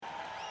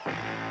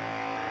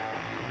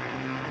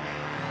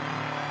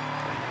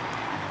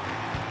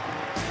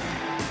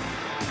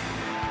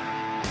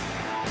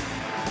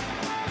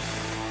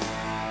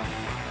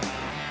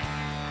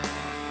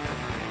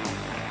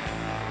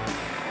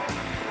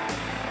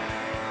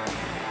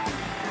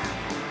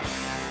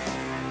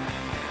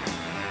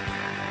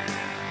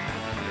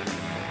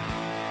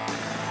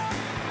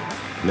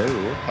Hello.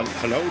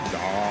 Hello,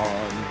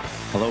 Don.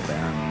 Hello,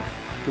 Ben.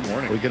 Good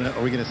morning.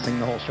 Are we gonna sing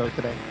the whole show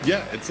today?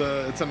 Yeah, it's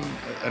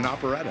an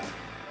operetta.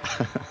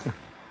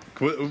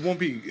 It won't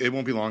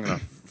be long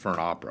enough for an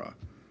opera.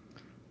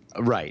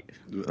 Right.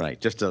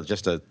 Just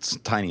a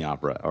tiny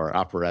opera, or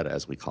operetta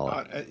as we call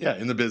it. Yeah,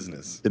 in the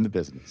business. In the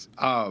business.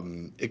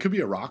 It could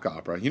be a rock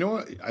opera. You know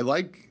what? I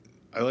like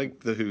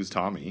the Who's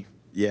Tommy.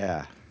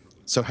 Yeah.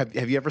 So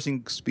have you ever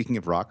seen? Speaking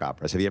of rock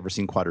operas, have you ever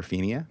seen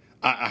Quadrophenia?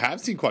 I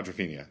have seen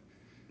Quadrophenia.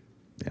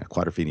 Yeah,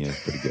 Quadrophenia is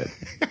pretty good.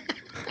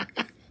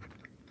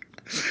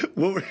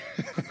 What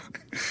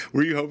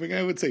were you hoping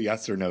I would say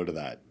yes or no to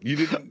that? You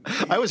didn't.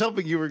 I was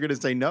hoping you were going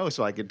to say no,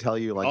 so I could tell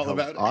you All how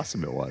about it.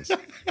 awesome it was.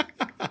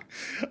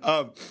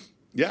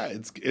 Yeah,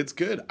 it's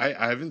good. I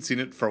haven't seen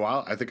it for a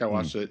while. I think I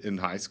watched it in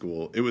high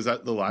school. It was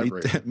at the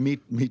library. me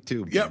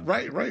too. Yeah,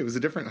 right. It was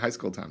a different high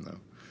school time though.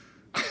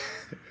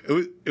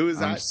 It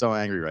was. I'm so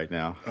angry right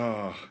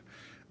now.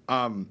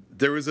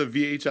 There was a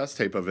VHS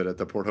tape of it at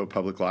the Port Hope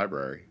Public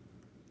Library.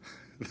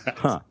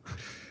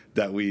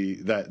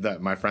 That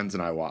my friends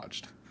and I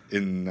watched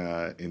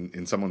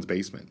in someone's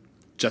basement,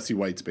 Jesse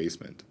White's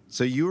basement.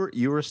 So you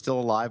were still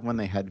alive when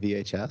they had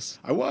VHS?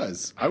 I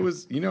was.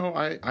 You know,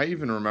 I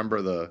even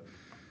remember the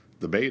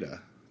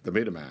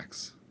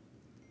Betamax.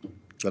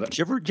 Did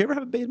you ever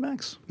have a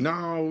Betamax?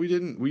 No, we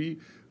didn't. We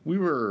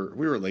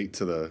were late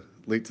to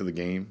the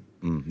game.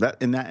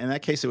 That in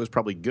that case, it was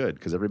probably good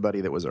because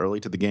everybody that was early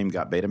to the game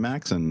got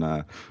Betamax, and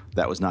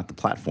that was not the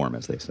platform,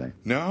 as they say.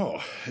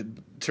 No, it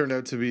turned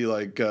out to be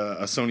like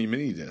a Sony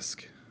mini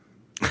disc,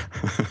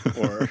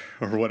 or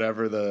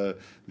whatever the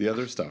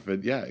other stuff. I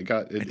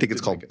think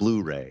it's called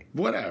Blu-ray.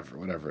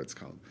 Whatever it's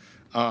called.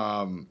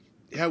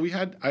 Yeah, we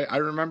had. I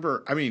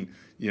remember. I mean,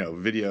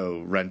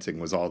 video renting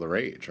was all the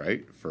rage,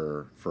 right?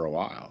 For a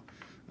while.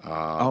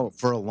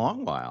 For a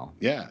long while.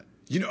 Yeah.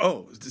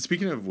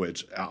 Speaking of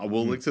which,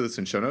 we'll link to this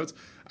in show notes.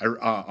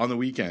 On the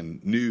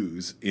weekend,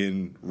 news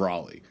in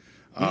Raleigh.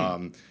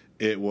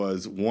 It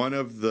was one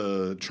of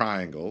the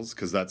triangles,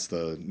 because that's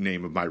the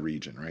name of my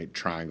region, right?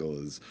 Triangle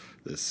is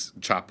this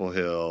Chapel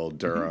Hill,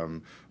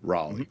 Durham,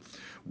 Raleigh.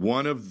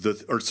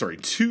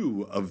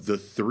 Two of the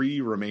three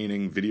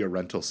remaining video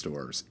rental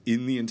stores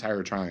in the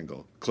entire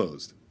triangle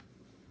closed.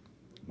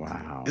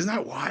 Wow. Isn't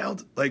that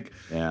wild? Like,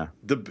 yeah.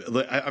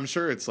 I'm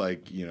sure it's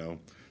like,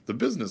 the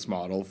business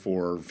model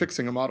for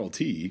fixing a Model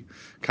T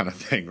kind of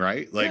thing,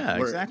 right? Like, yeah,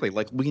 exactly.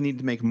 Like, we need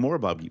to make more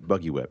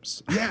buggy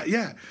whips.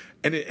 Yeah,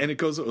 and it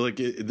goes like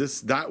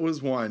this. That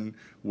was one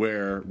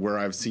where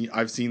I've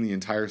seen the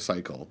entire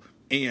cycle,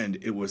 and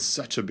it was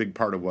such a big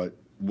part of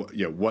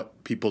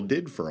what people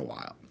did for a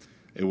while.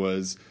 It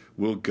was,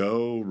 we'll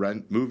go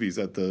rent movies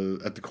at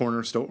the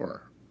corner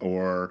store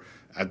or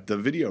at the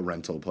video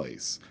rental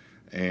place,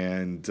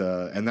 and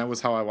that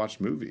was how I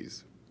watched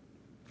movies.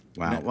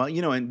 Wow. Well,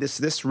 and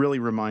this really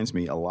reminds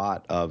me a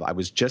lot of, I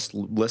was just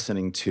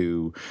listening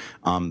to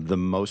the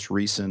most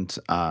recent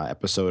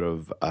episode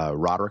of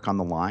Roderick on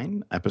the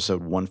Line,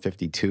 episode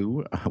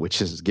 152,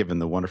 which is given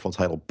the wonderful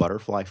title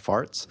Butterfly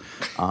Farts.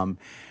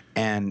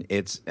 And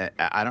it's,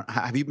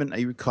 are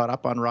you caught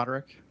up on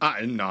Roderick?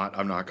 I'm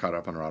not caught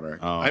up on Roderick.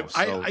 Oh,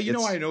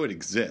 I know it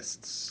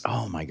exists.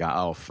 Oh my God.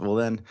 Oh, well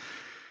then,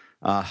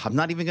 I'm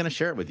not even going to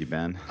share it with you,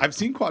 Ben. I've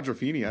seen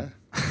Quadrophenia.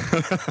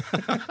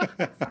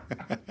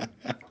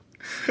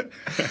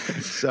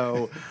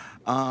 So,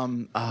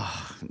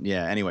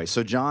 yeah. Anyway,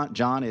 so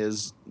John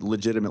is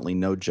legitimately,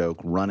 no joke,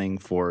 running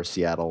for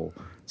Seattle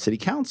City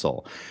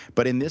Council.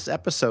 But in this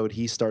episode,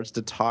 he starts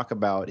to talk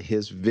about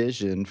his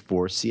vision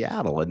for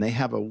Seattle, and they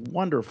have a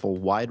wonderful,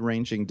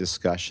 wide-ranging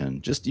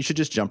discussion. You should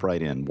just jump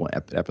right in,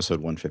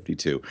 episode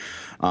 152.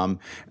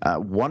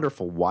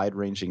 Wonderful,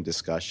 wide-ranging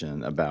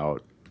discussion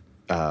about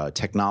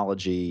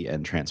technology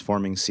and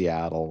transforming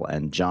Seattle,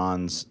 and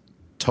John's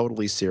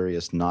totally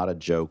serious, not a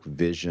joke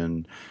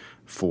vision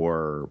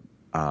for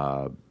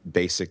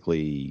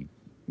basically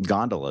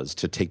gondolas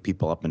to take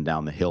people up and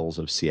down the hills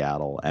of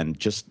Seattle, and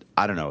just,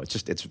 I don't know,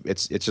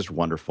 it's just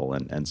wonderful,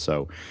 and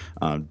so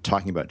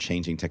talking about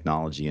changing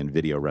technology and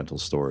video rental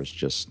stores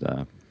just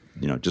kind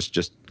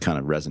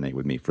of resonate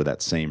with me for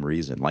that same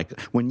reason. Like,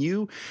 when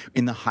you,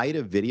 in the height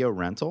of video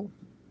rental,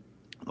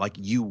 like,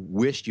 you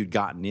wished you'd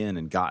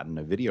gotten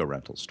a video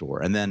rental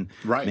store, and then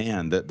right.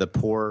 Man, the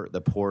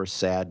poor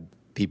sad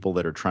people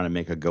that are trying to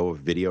make a go of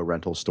video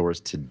rental stores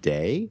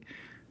today.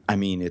 I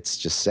mean, it's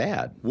just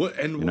sad.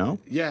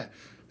 Yeah.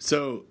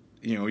 So,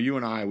 you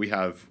and I, we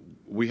have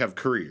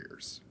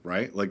careers,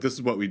 right? Like, this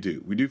is what we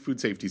do. We do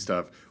food safety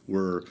stuff.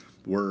 We're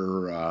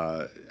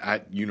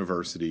at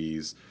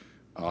universities.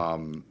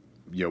 Probably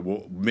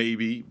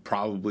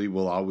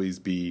will always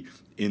be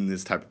in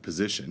this type of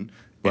position.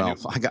 Well,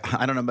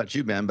 I don't know about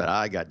you, Ben, but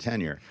I got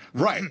tenure.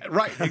 Right,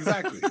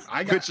 exactly.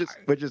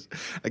 Which is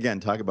again,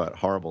 talk about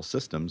horrible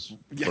systems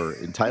for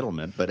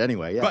entitlement. But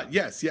anyway,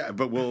 yeah.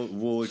 But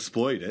we'll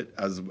exploit it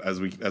as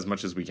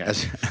much as we can,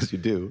 as you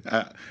do.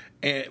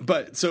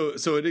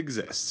 So it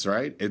exists,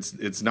 right?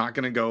 It's not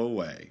going to go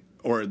away.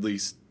 or at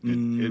least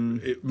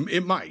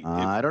it might.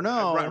 I don't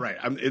know. Right.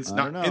 It's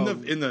not in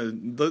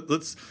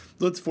the.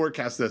 Let's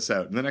forecast this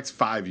out in the next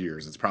 5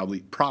 years. It's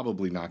probably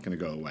not going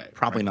to go away.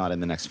 Probably not in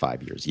the next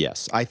 5 years.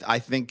 Yes, I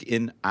think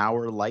in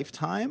our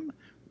lifetime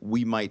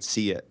we might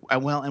see it.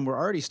 Well, and we're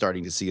already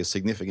starting to see a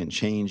significant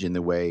change in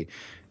the way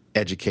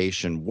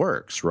education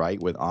works, right,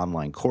 with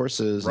online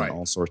courses and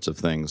all sorts of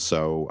things.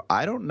 So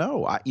I don't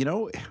know.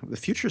 The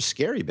future's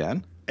scary,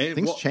 Ben.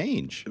 Things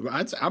change.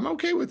 I'm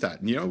okay with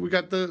that. We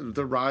got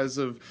the rise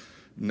of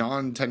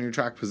non-tenure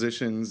track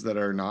positions that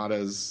are not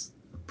as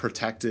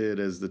protected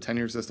as the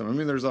tenure system. I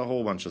mean, there's a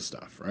whole bunch of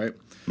stuff, right?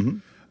 Mm-hmm.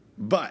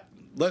 But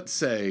let's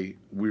say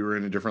we were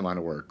in a different line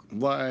of work,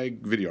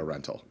 like video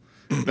rental.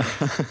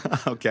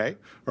 Okay.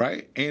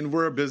 Right? And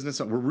we're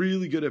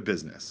really good at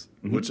business,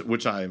 mm-hmm.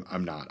 which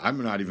I'm not.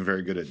 I'm not even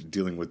very good at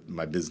dealing with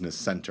my business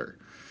center.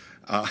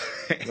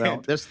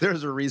 Well,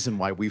 there's a reason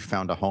why we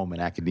found a home in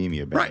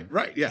academia, Ben.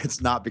 Right, yeah.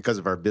 It's not because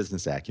of our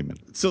business acumen.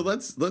 So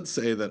let's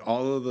say that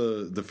all of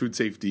the food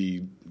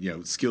safety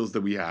skills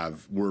that we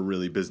have were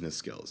really business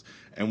skills,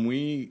 and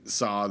we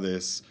saw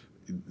this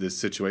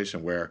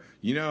situation where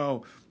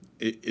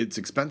it's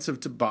expensive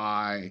to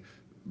buy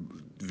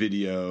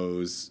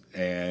videos,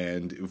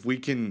 and if we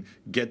can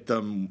get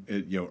them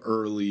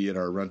early at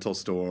our rental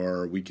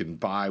store, we can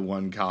buy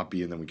one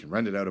copy and then we can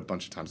rent it out a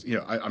bunch of times.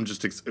 I'm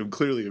just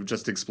clearly have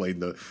just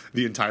explained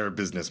the entire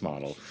business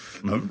model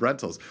mm-hmm. of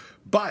rentals.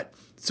 But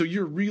so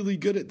you're really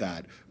good at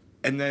that,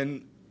 and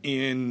then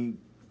in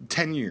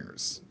 10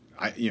 years,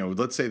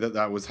 let's say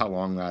that was how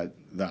long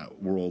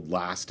that world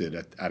lasted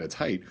at its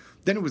height.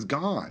 Then it was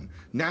gone.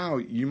 Now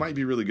you might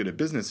be really good at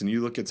business and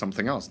you look at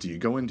something else. Do you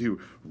go into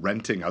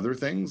renting other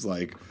things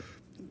like,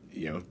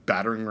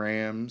 battering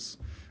rams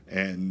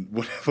and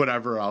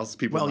whatever else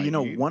people might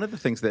need? One of the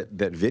things that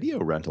video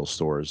rental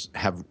stores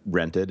have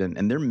rented,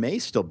 and there may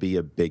still be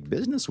a big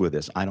business with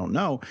this, I don't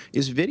know,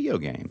 is video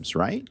games,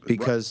 right?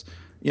 Because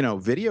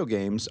video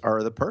games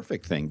are the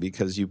perfect thing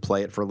because you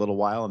play it for a little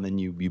while and then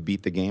you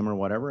beat the game or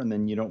whatever, and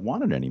then you don't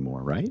want it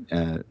anymore, right?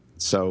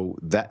 So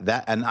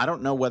that and I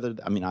don't know whether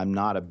I'm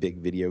not a big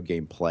video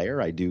game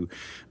player. I do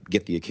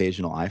get the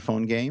occasional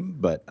iPhone game,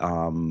 but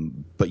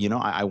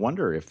I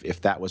wonder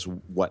if that was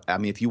what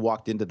if you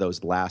walked into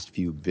those last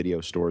few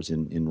video stores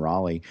in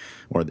Raleigh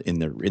or in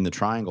the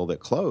Triangle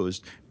that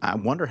closed, I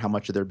wonder how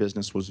much of their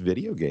business was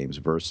video games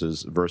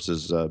versus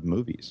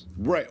movies.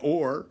 Right,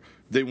 or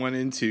they went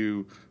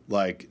into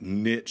like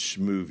niche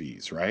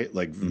movies, right?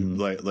 Like mm-hmm.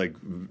 like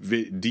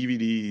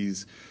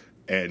DVDs.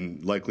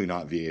 And likely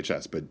not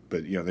VHS, but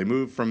they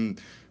move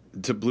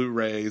to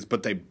Blu-rays,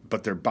 but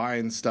they're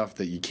buying stuff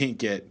that you can't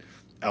get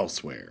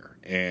elsewhere,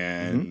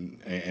 and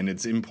mm-hmm. and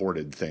it's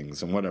imported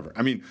things and whatever.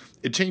 I mean,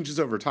 it changes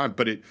over time,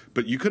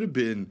 but you could have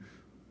been,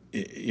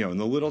 in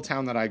the little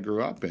town that I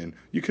grew up in,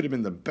 you could have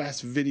been the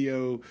best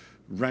video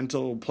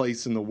rental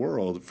place in the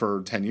world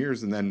for 10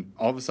 years, and then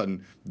all of a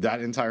sudden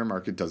that entire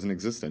market doesn't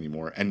exist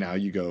anymore, and now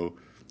you go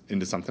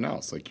into something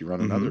else, like you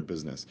run another mm-hmm.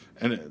 business,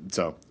 and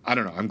so I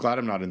don't know. I'm glad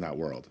I'm not in that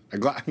world. I'm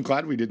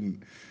glad we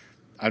didn't.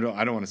 I don't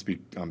want to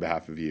speak on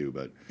behalf of you,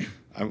 but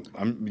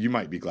you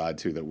might be glad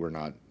too that we're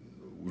not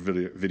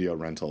video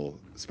rental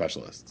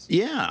specialists.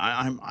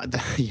 Yeah,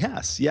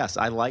 yes.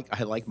 I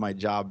like my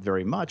job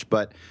very much,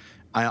 but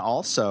I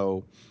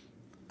also,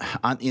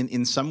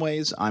 in some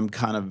ways, I'm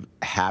kind of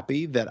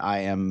happy that I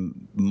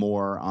am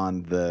more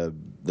on the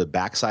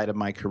backside of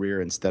my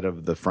career instead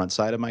of the front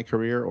side of my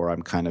career, or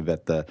I'm kind of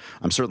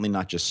I'm certainly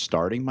not just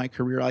starting my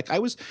career. Like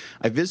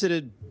I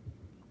visited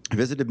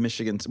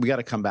Michigan. We got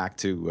to come back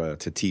to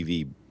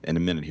TV in a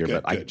minute here,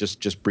 but I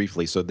just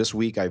briefly. So this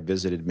week I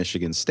visited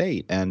Michigan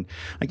State, and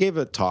I gave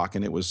a talk,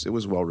 and it was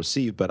well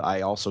received. But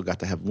I also got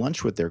to have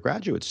lunch with their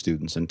graduate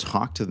students and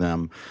talk to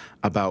them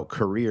about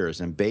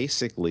careers. And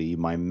basically,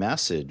 my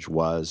message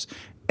was,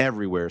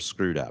 everywhere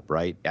screwed up,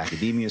 right?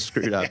 Academia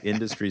screwed up,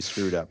 industry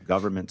screwed up,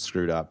 government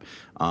screwed up.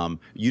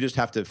 You just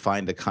have to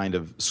find the kind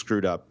of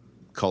screwed up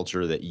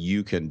culture that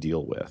you can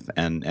deal with,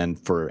 and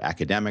for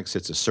academics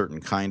it's a certain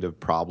kind of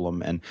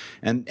problem, and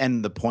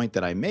the point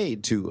that I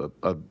made to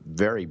a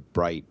very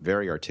bright,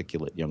 very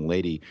articulate young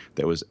lady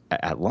that was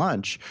at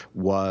lunch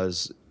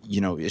was,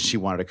 she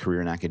wanted a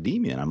career in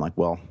academia, and I'm like,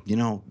 well,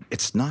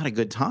 it's not a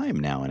good time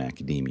now in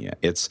academia.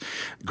 It's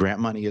grant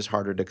money is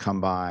harder to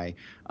come by.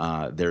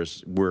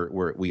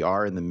 We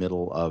are in the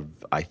middle of,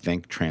 I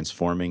think,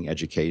 transforming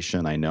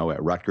education. I know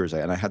at Rutgers,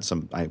 and I had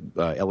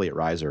Elliot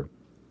Reiser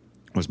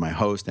was my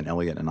host, and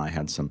Elliot and I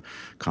had some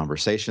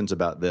conversations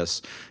about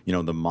this.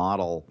 The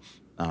model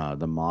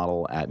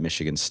at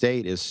Michigan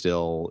State is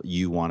still,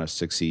 you want to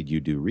succeed, you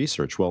do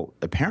research. Well,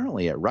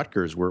 apparently at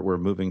Rutgers, we're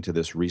moving to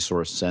this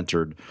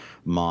resource-centered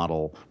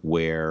model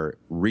where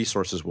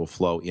resources will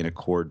flow in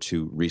accord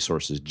to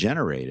resources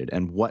generated.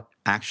 And what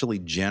actually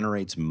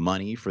generates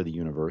money for the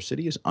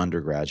university is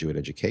undergraduate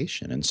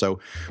education. And so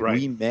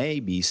we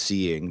may be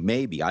seeing,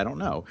 I don't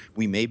know,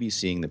 we may be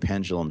seeing the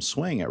pendulum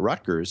swing at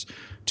Rutgers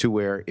to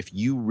where if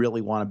you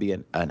really want to be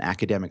an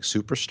academic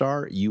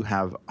superstar, you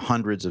have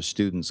hundreds of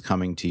students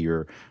coming to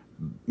your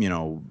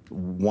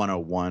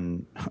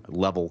 101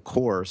 level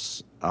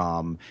course,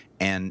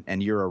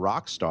 and you're a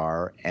rock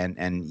star,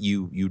 and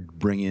you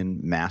bring in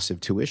massive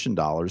tuition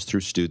dollars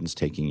through students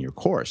taking your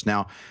course.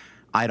 Now,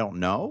 I don't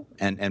know,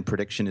 and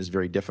prediction is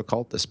very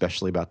difficult,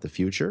 especially about the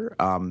future.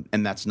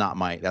 And that's not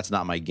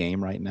my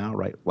game right now.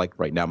 Right, like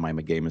right now, my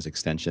game is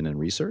extension and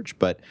research.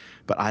 But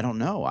I don't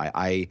know.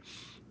 I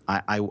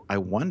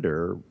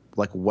wonder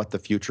like what the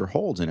future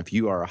holds, and if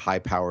you are a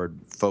high-powered,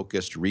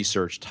 focused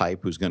research type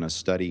who's going to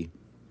study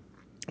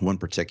one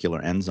particular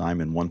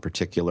enzyme in one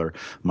particular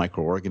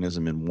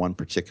microorganism in one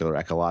particular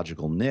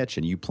ecological niche,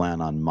 and you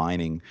plan on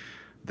mining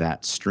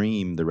that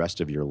stream the rest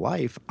of your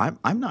life,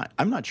 I'm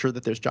not sure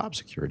that there's job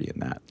security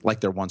in that, like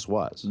there once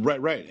was.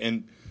 Right,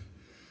 and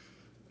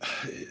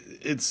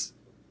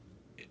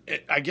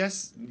I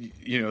guess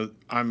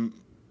I'm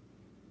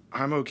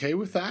okay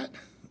with that.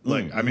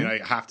 Like, I mean,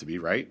 I have to be,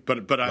 right? But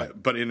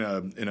in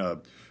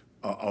a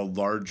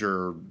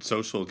larger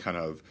social kind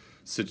of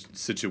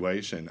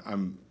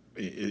situation,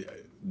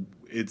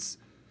 it's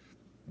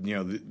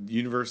the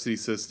university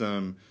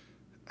system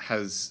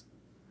has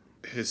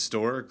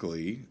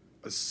historically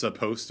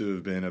supposed to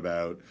have been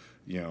about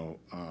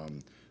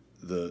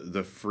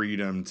the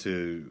freedom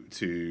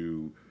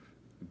to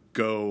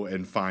go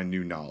and find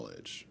new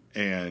knowledge,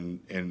 and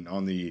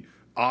on the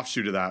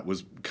offshoot of that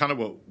was kind of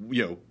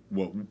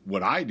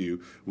what I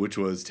do, which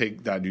was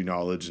take that new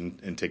knowledge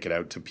and take it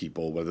out to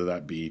people, whether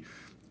that be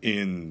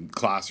in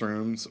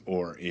classrooms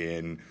or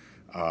in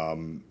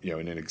in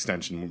an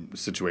extension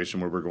situation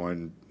where we're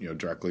going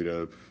directly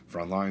to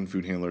frontline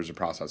food handlers or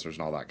processors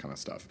and all that kind of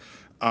stuff.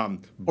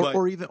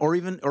 Or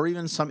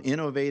even some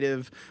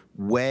innovative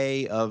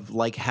way of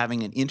like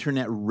having an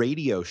internet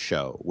radio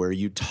show where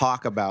you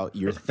talk about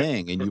your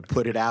thing and you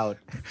put it out,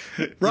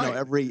 right,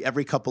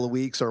 every couple of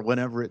weeks or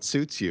whenever it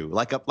suits you.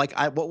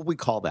 What would we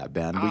call that,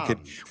 Ben?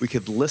 We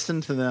could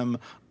listen to them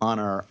on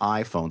our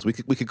iPhones.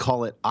 We could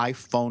call it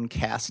iPhone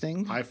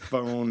casting.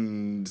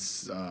 Phone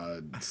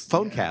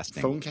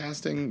casting. Phone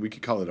casting. We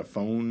could call it a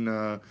phone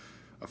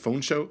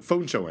show.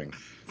 Phone showing.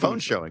 Phone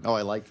showing. Oh,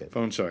 I like it.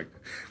 Phone showing.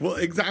 Well,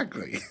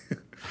 exactly.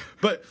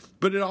 but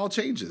it all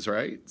changes,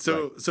 right?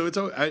 So it's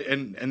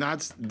and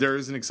there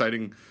is an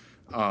exciting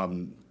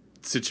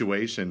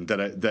situation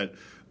that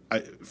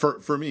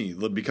for me,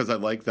 because I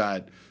like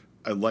that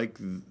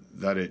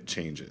it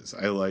changes.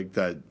 I like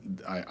that.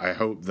 I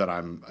hope that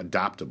I'm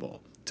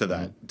adaptable to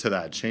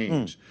that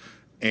change,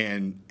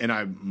 and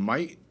I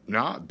might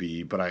not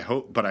be, but I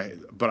hope, but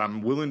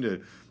I'm willing to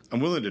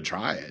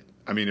try it.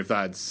 I mean, if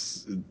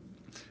that's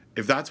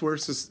where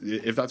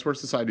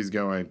society's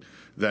going,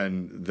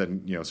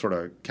 then sort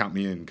of count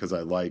me in, because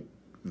I like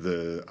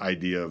the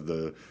idea of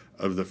the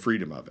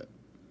freedom of it.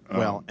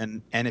 Well,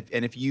 and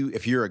if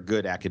you're a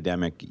good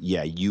academic,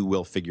 yeah, you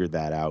will figure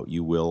that out.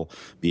 You will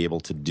be able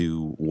to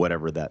do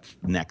whatever that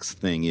next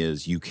thing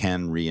is. You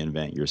can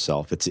reinvent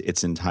yourself.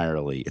 It's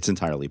entirely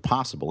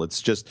possible.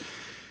 It's just,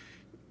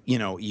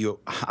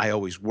 I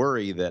always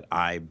worry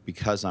that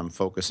because I'm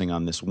focusing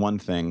on this one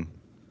thing,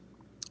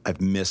 I've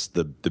missed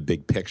the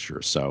big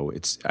picture. So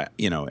it's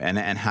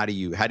and how do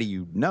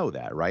you know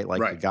that, right?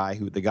 Like right.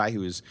 the guy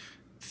who is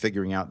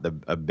figuring out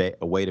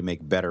a way to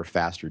make better,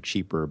 faster,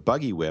 cheaper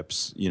buggy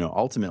whips.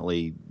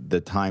 Ultimately the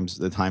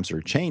times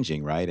are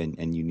changing, right?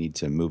 And you need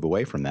to move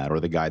away from that. Or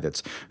the guy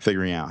that's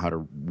figuring out how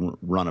to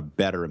run a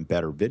better and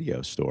better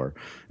video store.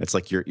 It's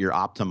like you're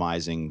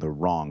optimizing the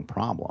wrong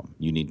problem.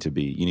 You need to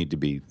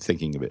be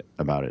thinking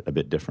about it a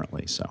bit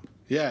differently. So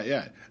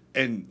yeah,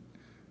 and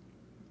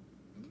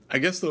I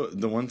guess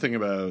the one thing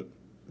about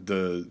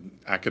the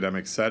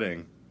academic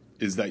setting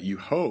is that you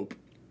hope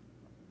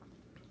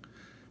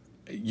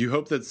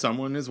that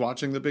someone is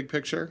watching the big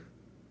picture,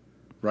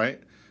 right?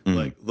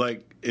 Mm-hmm.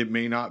 Like it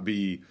may not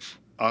be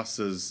us,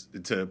 as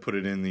to put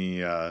it in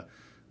the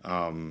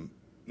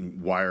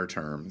wire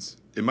terms.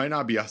 It might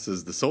not be us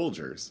as the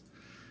soldiers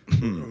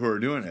who are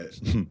doing it,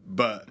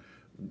 but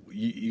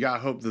you gotta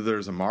hope that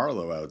there's a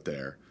Marlowe out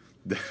there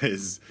that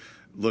is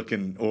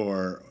looking,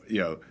 or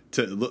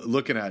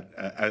looking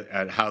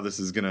at how this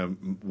is going to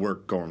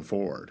work going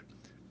forward,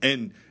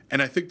 and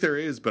I think there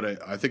is,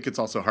 but I think it's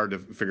also hard to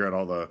figure out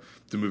all the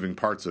moving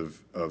parts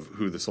of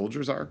who the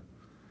soldiers are.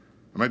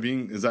 Am I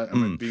being too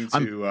vague?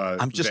 I'm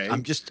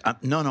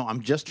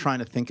just trying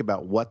to think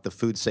about what the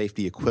food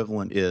safety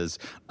equivalent is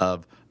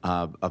of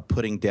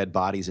putting dead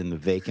bodies in the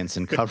vacants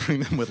and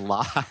covering them with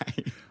lye.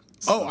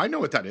 Oh, I know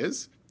what that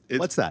is.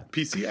 What's that?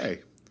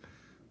 PCA.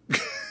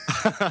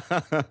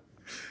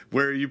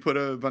 Where you put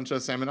a bunch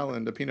of salmonella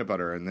into peanut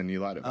butter and then you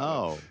light it.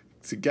 Oh.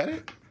 So get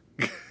it?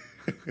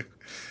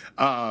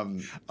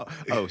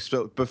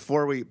 So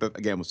before we got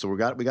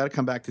to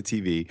come back to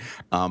TV.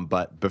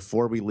 But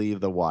before we leave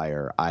The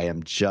Wire, I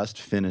am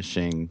just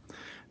finishing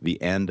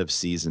the end of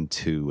season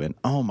 2, and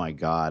oh my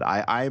God,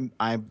 I'm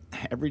coming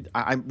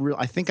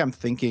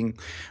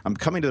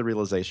to the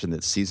realization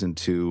that season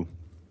 2,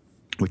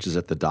 which is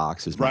at the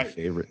docks, is my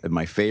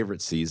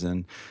favorite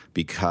season,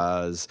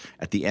 because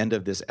at the end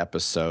of this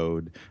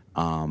episode,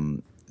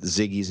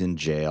 Ziggy's in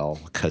jail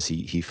because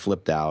he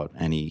flipped out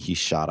and he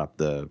shot up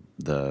the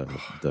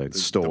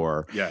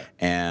store. Yeah.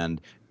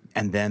 And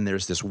then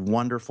there's this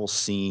wonderful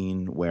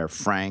scene where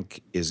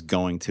Frank is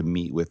going to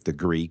meet with the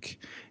Greek,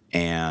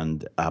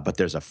 and but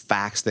there's a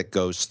fax that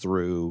goes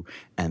through,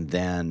 and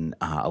then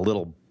a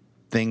little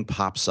thing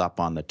pops up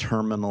on the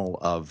terminal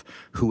of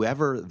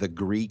whoever the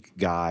Greek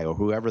guy or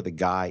whoever the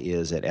guy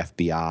is at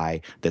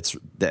FBI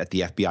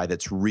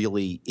that's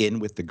really in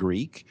with the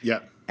Greek. Yeah.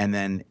 And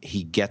then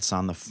he gets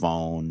on the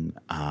phone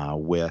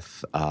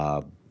with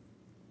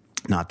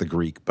not the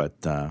Greek, but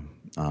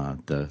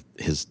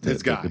his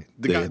guy,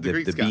 the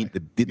Greek's guy, the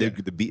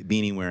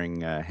beanie wearing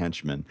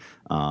henchman,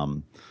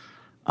 and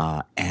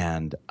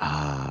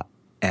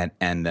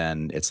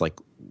then it's like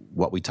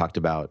what we talked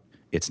about.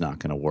 It's not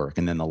going to work.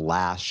 And then the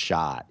last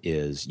shot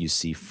is you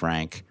see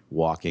Frank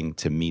walking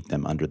to meet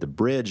them under the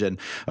bridge, and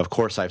of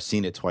course I've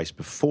seen it twice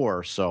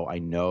before, so I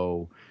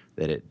know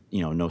that it,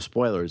 no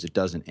spoilers, it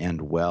doesn't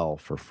end well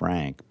for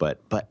Frank. But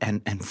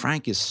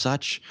Frank is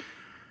such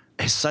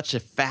a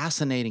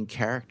fascinating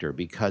character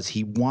because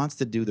he wants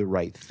to do the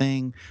right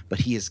thing, but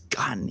he has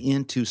gotten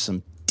into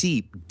some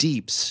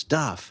deep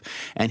stuff,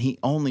 and he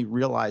only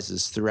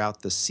realizes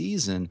throughout the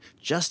season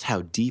just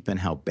how deep and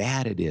how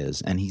bad it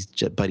is. And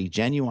but he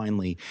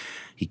genuinely,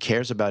 he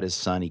cares about his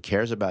son, he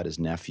cares about his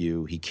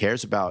nephew, he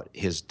cares about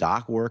his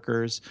dock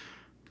workers,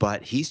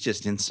 but he's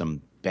just in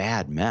some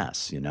bad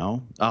mess,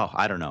 Oh,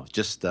 I don't know,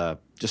 just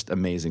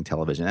amazing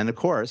television. And of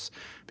course,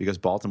 because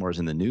Baltimore is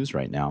in the news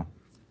right now,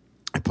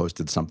 I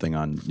posted something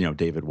on,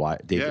 David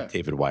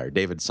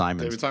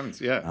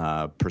Simon's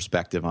yeah.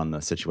 Perspective on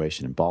the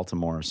situation in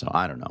Baltimore. So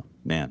I don't know,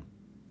 man.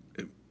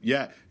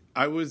 Yeah,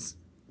 I was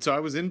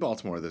in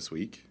Baltimore this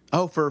week.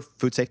 Oh, for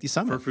Food Safety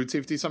Summit. For Food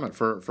Safety Summit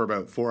for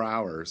about 4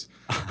 hours,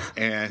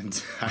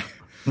 and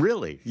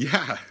really,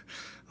 yeah,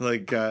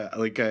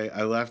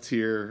 I left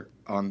here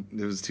on,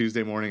 it was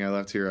Tuesday morning. I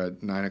left here at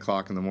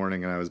 9:00 in the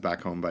morning, and I was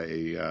back home by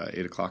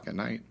 8:00 at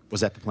night.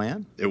 Was that the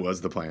plan? It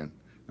was the plan.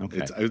 Okay,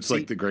 it's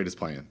like the greatest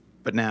plan.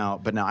 But now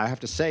I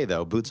have to say,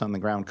 though, boots on the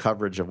ground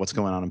coverage of what's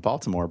going on in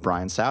Baltimore,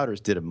 Brian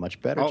Souders did a much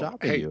better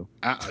job than you.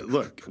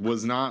 Look,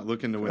 was not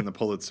looking to win the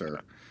Pulitzer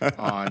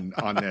on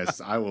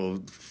this. I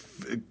will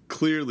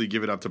clearly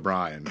give it up to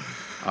Brian.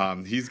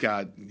 He's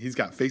got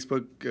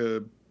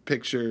Facebook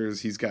pictures.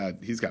 He's got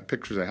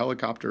pictures of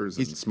helicopters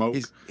and smoke.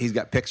 He's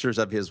got pictures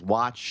of his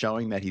watch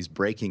showing that he's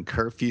breaking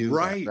curfew.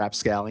 Right,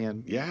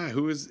 rapscallion. Yeah,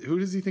 who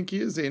does he think he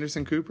is?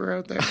 Anderson Cooper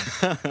out there.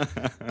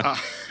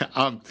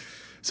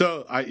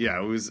 So I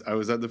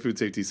was at the Food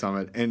Safety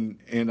Summit,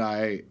 and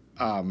I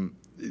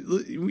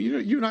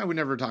you and I would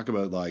never talk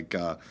about like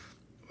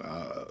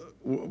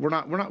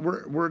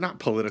we're not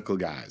political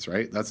guys,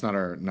 right? That's not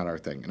our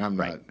thing, and I'm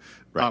not.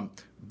 Right.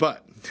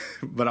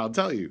 But I'll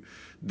tell you,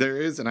 there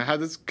is, and I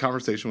had this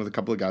conversation with a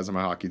couple of guys on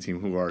my hockey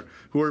team who are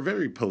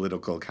very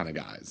political kind of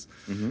guys,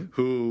 mm-hmm.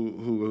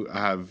 who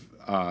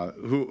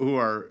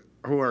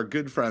are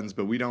good friends,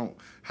 but we don't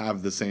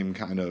have the same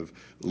kind of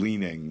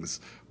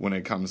leanings when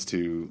it comes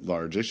to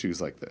large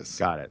issues like this.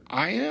 Got it.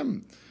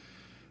 I'm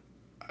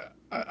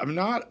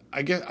not.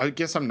 I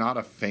guess I'm not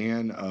a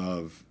fan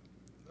of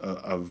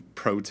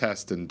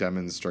protest and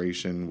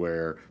demonstration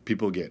where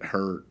people get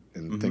hurt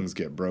and mm-hmm. things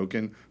get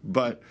broken.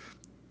 But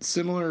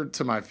similar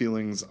to my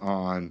feelings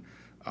on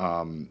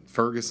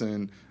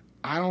Ferguson,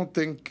 I don't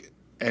think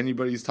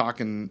anybody's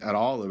talking at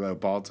all about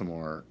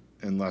Baltimore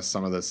unless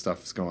some of this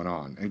stuff's going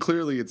on. And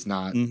clearly it's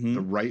not mm-hmm.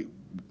 the right,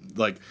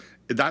 like,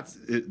 that's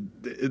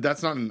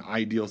not an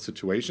ideal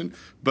situation,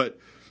 but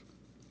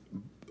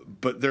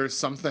there's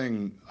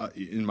something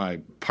in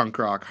my punk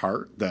rock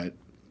heart that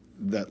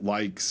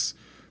likes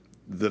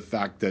the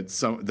fact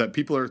that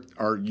people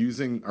are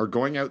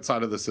going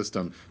outside of the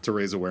system to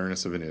raise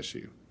awareness of an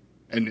issue,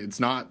 and it's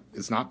not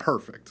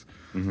perfect.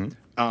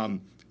 Mm-hmm.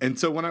 And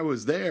so when I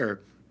was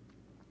there,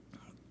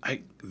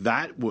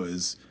 that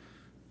was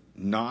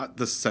not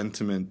the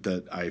sentiment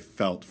that I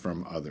felt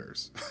from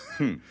others.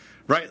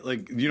 Right?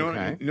 Like, you know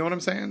what I'm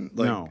saying?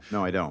 Like,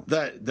 no, I don't.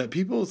 That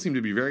people seem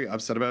to be very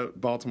upset about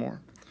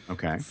Baltimore.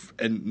 Okay.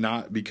 And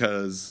not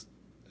because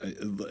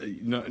of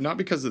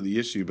the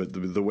issue, but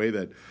the way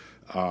that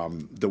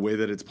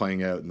it's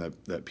playing out, and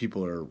that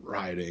people are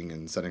rioting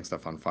and setting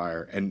stuff on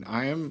fire. And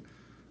I am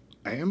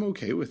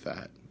okay with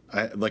that.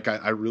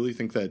 I really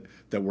think that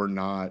we're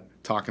not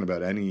talking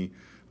about any.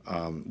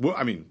 Well,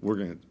 I mean, we're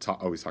going to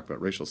always talk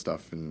about racial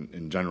stuff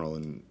in general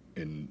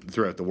and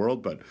throughout the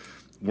world, but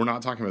we're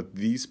not talking about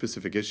these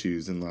specific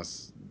issues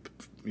unless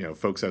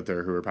folks out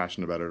there who are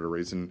passionate about it are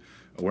raising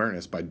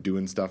awareness by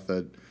doing stuff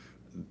that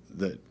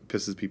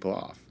pisses people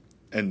off.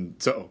 And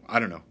so I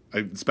don't know.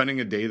 Spending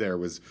a day there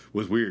was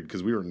weird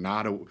because we were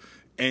not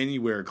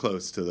anywhere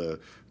close to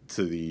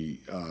the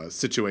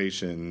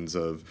situations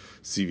of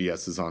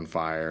CVS is on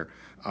fire.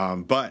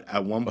 But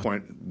at one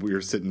point, we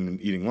were sitting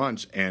and eating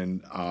lunch,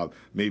 and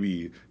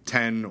maybe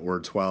 10 or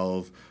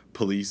 12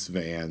 police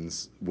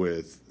vans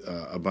with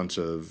a bunch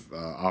of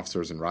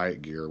officers in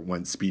riot gear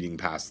went speeding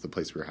past the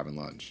place we were having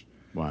lunch.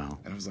 Wow.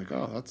 And I was like,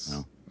 oh, that's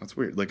that's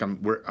weird. Like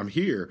I'm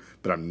here,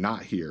 but I'm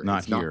not here. Not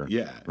it's here. Not,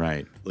 yeah.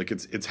 Right. Like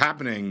it's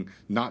happening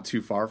not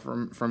too far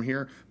from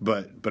here,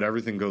 but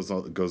everything goes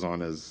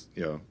on as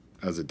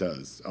as it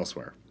does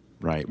elsewhere.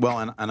 Right. Well,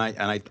 and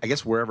I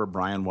guess wherever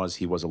Brian was,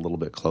 he was a little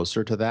bit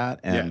closer to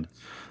that. And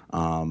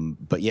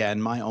but yeah,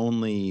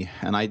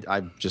 and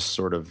I've just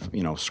sort of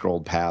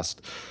scrolled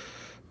past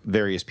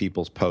various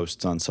people's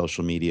posts on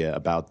social media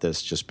about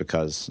this, just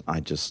because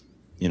I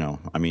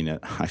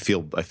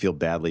feel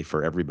badly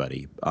for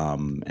everybody.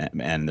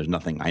 And there's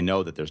nothing. I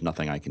know that there's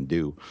nothing I can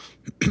do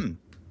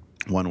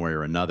one way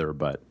or another,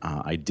 but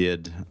I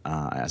did,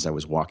 as I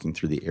was walking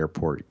through the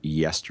airport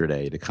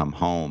yesterday to come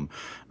home,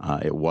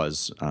 it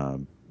was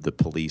the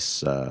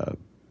police.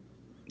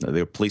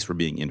 The police were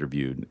being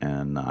interviewed,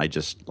 and I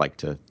just like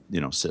to,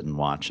 sit and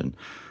watch and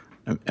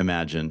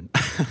imagine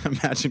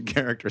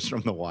characters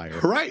from The Wire,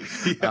 right?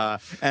 Yeah.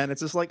 And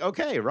it's just like,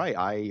 okay, right.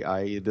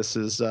 This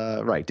is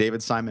right.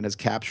 David Simon has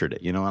captured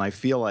it, and I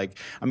feel like,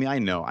 I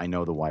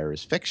know The Wire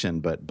is fiction,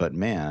 but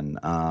man,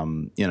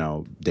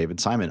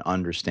 David Simon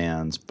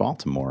understands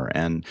Baltimore,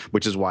 and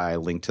which is why I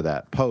linked to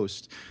that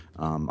post.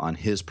 On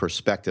his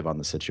perspective on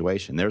the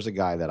situation. There's a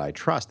guy that I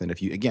trust, and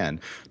if you, again,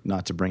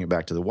 not to bring it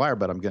back to The Wire,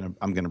 but I'm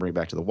gonna bring it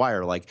back to The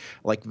Wire. Like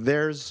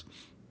there's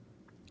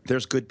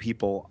good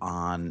people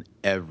on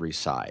every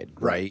side,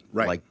 right?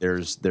 Like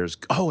there's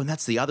and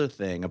that's the other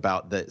thing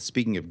about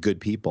speaking of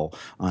good people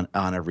on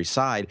every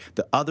side.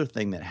 The other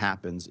thing that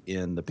happens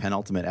in the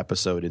penultimate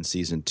episode in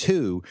season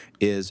 2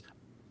 is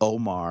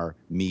Omar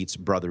meets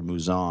Brother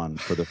Muzan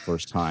for the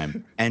first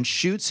time and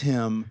shoots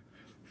him,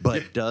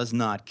 but does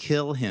not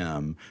kill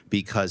him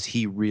because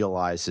he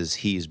realizes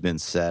he's been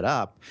set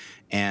up.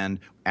 And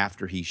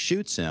after he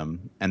shoots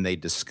him, and they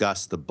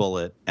discuss the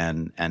bullet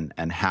and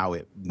how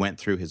it went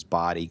through his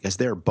body, because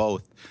they're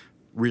both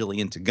really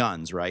into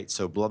guns, right?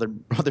 So Brother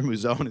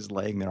Muzon is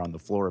laying there on the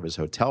floor of his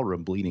hotel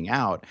room bleeding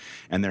out,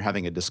 and they're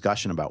having a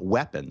discussion about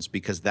weapons,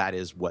 because that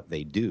is what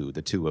they do,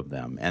 the two of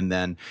them. And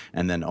then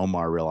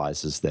Omar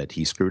realizes that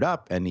he screwed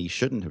up and he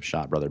shouldn't have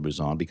shot Brother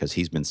Muzon because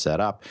he's been set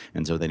up,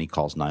 and so then he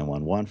calls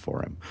 911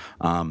 for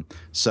him.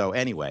 So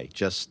anyway,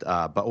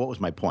 but what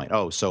was my point?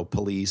 Oh, so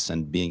police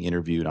and being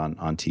interviewed on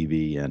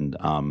TV, and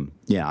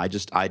I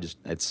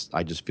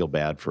just feel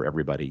bad for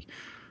everybody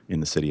in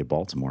the city of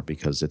Baltimore,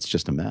 because it's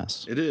just a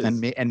mess. It is. And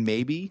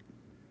maybe,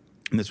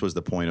 and this was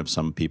the point of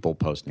some people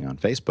posting on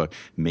Facebook,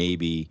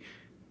 maybe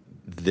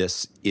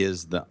this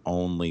is the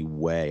only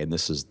way, and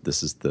this is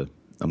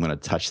I'm going to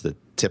touch the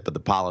tip of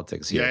the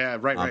politics here. Yeah,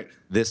 right.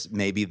 This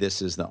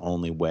is the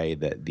only way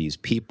that these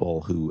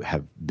people who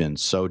have been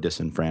so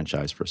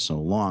disenfranchised for so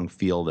long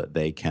feel that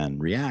they can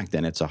react,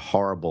 and it's a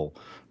horrible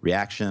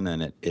reaction,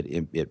 and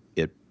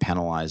it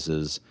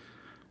penalizes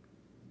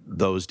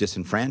those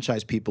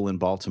disenfranchised people in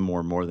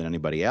Baltimore more than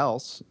anybody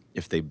else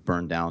if they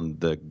burn down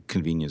the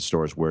convenience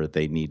stores where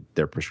they need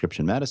their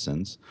prescription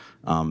medicines.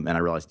 And I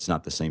realize it's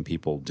not the same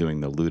people doing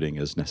the looting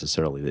as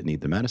necessarily that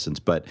need the medicines,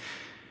 but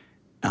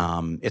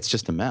it's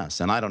just a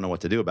mess, and I don't know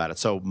what to do about it.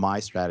 So my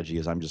strategy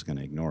is I'm just going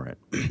to ignore it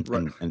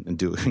and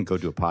go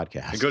do a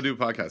podcast. And go do a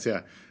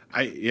podcast,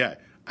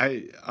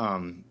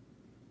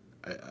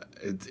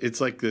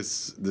 it's like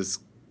this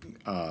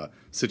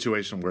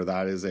situation where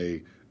that is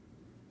a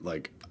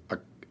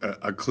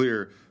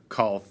clear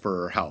call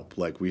for help.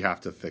 Like, we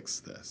have to fix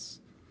this,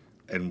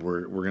 and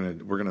we're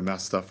gonna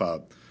mess stuff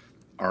up,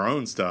 our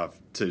own stuff,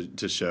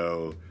 to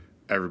show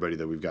everybody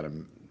that we've got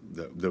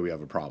that we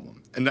have a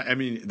problem. And I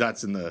mean,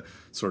 that's in the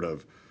sort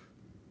of,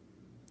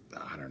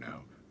 I don't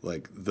know,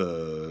 like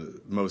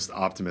the most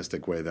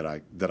optimistic way that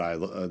I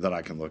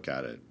can look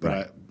at it.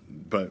 But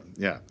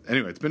yeah.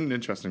 Anyway, it's been an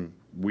interesting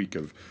week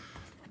of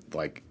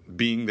like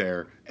being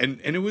there,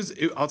 and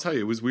I'll tell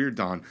you, it was weird,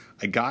 Don.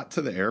 I got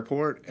to the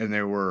airport, and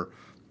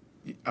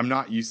I'm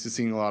not used to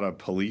seeing a lot of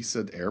police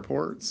at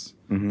airports,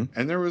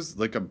 and there was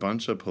like a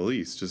bunch of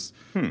police just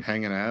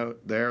hanging out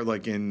there,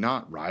 like in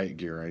not riot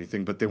gear or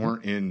anything, but they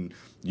weren't in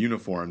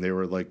uniform. They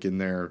were like in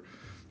their,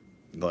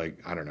 like,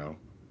 I don't know,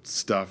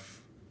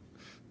 stuff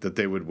that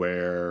they would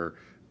wear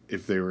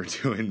if they were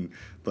doing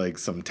like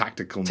some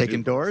tactical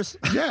taking doors.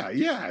 Yeah,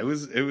 it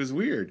was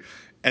weird,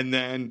 and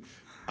then.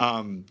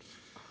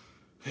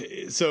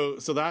 So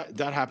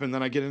that happened.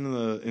 Then I get into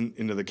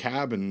the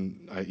cab,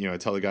 and I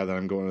tell the guy that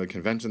I'm going to the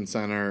convention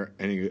center,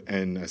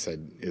 and I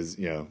said,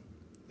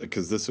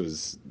 because this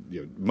was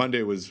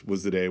Monday was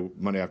the day.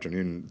 Monday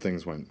afternoon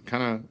things went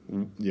kind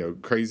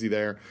of crazy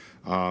there.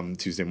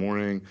 Tuesday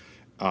morning,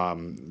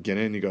 get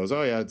in. He goes,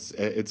 oh yeah,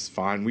 it's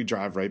fine. We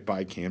drive right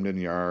by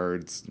Camden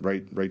Yards,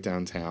 right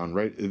downtown.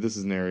 Right, this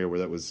is an area where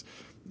that was.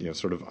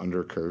 Sort of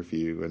under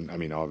curfew, and I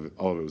mean, all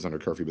of it was under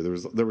curfew,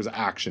 but there was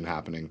action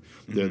happening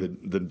there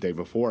the day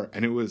before,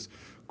 and it was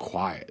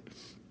quiet.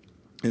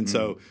 And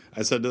so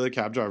I said to the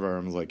cab driver, I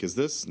was like, "Is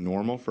this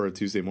normal for a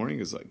Tuesday morning?" He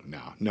was like,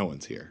 no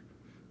one's here.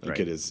 Like,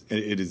 right.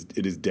 It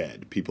is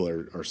dead. People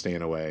are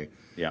staying away.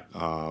 Yeah.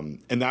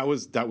 And that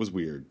was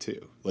weird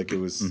too. Like, it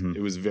was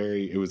it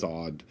was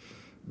odd,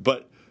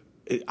 but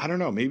I don't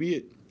know.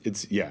 Maybe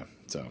it's yeah.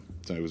 So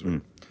it was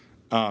weird.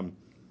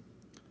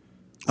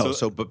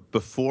 But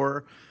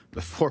before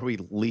we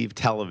leave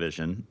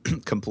television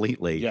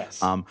completely,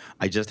 Yes.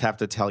 I just have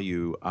to tell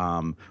you,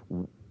 and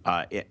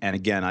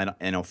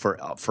again,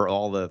 for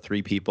all the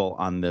three people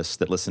on this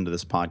that listen to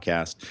this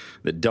podcast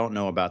that don't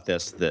know about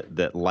this,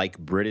 that like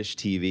British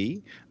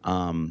TV,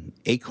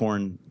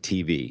 Acorn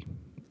TV.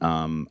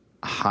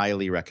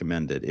 Highly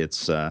recommended.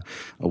 It's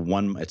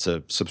it's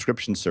a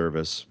subscription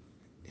service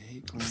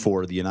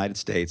for the United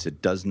States.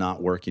 It does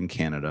not work in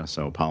Canada,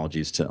 so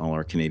apologies to all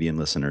our Canadian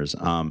listeners.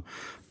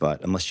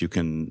 But unless you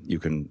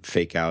can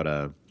fake out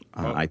a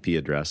IP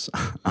address,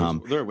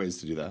 there are ways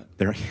to do that.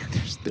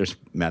 There's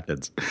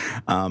methods.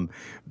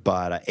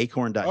 But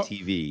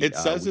Acorn.tv. It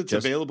says it's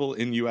available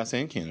in U.S.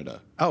 and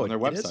Canada on their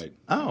website.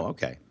 Oh,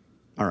 okay.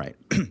 All right.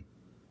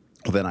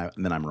 Well,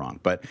 then I'm wrong.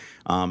 But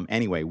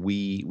anyway,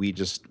 we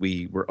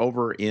were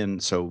over in.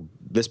 So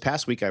this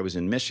past week I was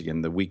in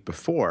Michigan. The week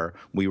before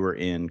we were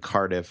in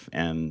Cardiff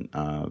and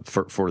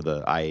for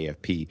the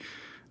IAFP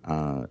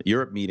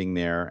Europe meeting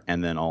there,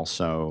 and then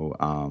also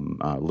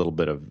a little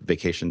bit of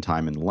vacation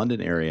time in the London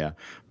area.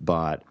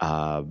 But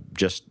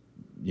just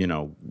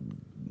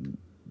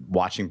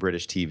watching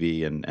British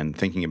TV and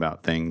thinking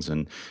about things.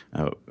 And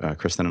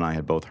Kristen and I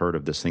had both heard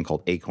of this thing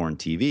called Acorn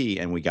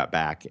TV, and we got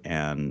back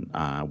and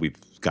we've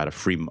got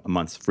a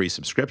month's free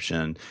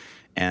subscription.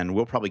 And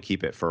we'll probably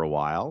keep it for a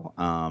while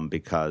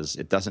because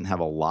it doesn't have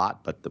a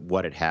lot, but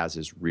what it has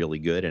is really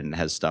good, and it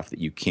has stuff that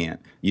you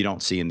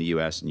don't see in the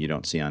U.S. and you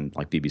don't see on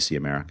like BBC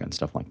America and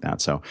stuff like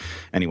that. So,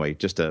 anyway,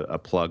 just a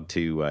plug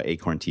to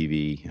Acorn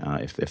TV.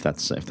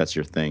 If that's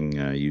your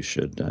thing, you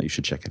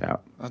should check it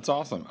out. That's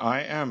awesome.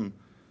 I'm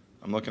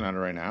looking at it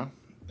right now,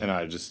 and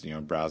I just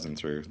browsing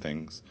through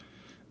things,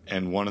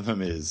 and one of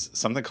them is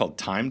something called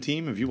Time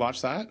Team. Have you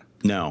watched that?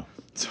 No.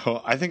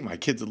 So I think my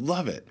kids would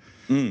love it.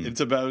 It's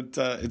about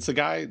it's a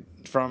guy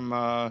from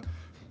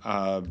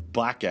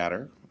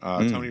Blackadder,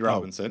 Tony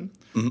Robinson,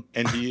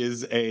 and he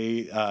is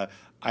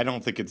I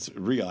don't think it's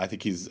real. I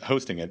think he's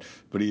hosting it,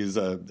 but he is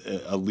a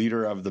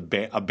leader of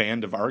a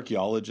band of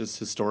archaeologists,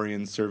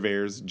 historians,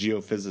 surveyors,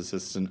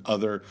 geophysicists, and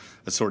other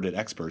assorted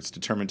experts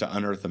determined to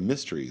unearth the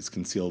mysteries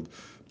concealed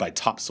by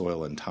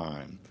topsoil and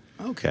time.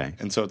 Okay.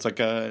 And so it's like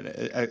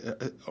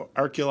a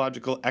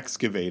archaeological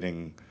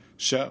excavating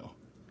show.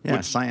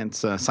 Yeah,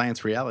 science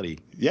reality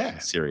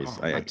series.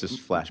 Oh, I just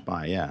flashed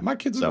by. Yeah, my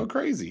kids will go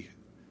crazy.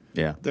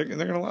 Yeah, they're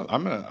gonna love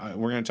it.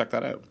 We're gonna check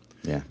that out.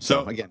 Yeah.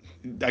 So again,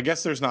 I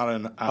guess there's not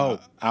an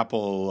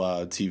Apple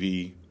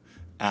TV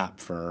app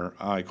for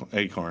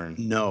Acorn.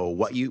 No,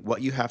 what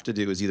you have to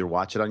do is either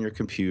watch it on your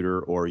computer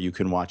or you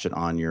can watch it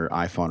on your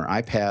iPhone or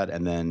iPad,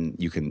 and then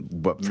you can.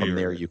 But from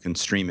there, you can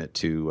stream it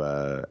to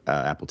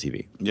Apple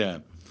TV. Yeah,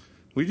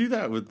 we do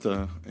that with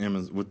the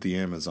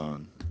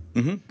Amazon.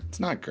 Mm-hmm. It's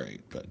not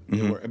great, but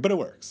it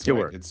works. It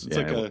works. It's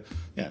like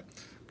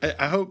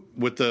I hope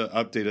with the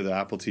update of the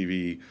Apple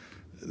TV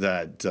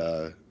that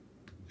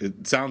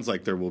it sounds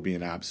like there will be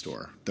an app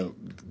store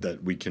that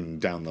we can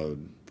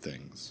download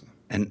things.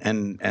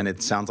 And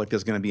it sounds like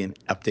there's going to be an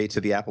update to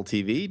the Apple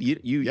TV.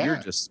 You're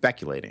just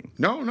speculating.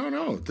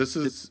 No. This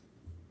is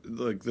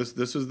like this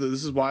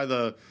is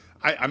why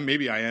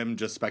maybe I am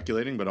just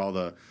speculating, but all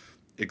the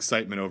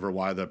excitement over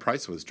why the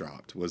price was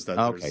dropped was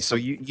that so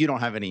you don't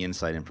have any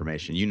inside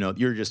information.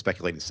 You're just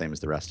speculating the same as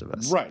the rest of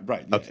us. Right.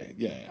 Yeah, okay.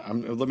 Yeah.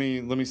 Let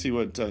me see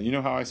what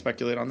how I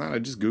speculate on that. I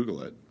just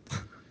Google it.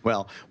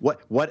 Well,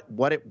 what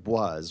it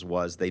was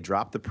they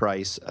dropped the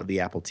price of the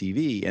Apple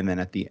TV, and then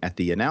at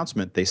the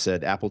announcement they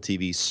said Apple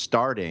TV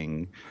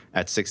starting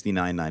at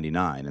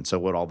 $69.99. And so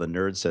what all the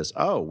nerds says,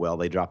 oh well,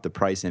 they dropped the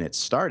price and it's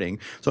starting.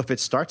 So if it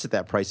starts at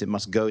that price, it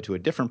must go to a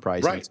different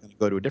price. Right. And it's going to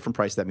go to a different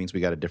price. That means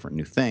we got a different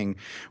new thing.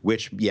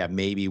 Which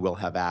maybe we'll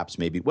have apps.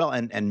 Maybe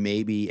and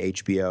maybe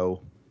HBO.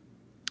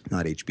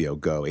 Not HBO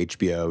Go,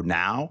 HBO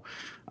Now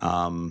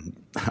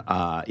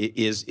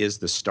is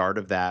the start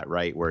of that,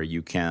 right? Where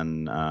you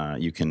can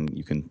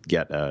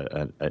get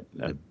a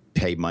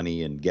pay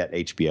money and get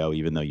HBO,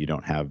 even though you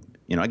don't have,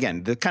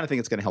 again, the kind of thing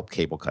that's going to help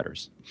cable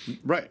cutters.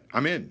 Right,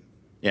 I'm in.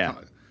 Yeah,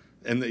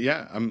 and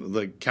I'm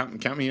like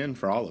count me in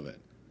for all of it.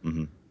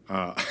 Mm-hmm.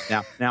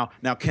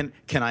 Now, can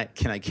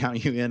I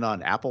count you in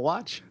on Apple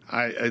Watch?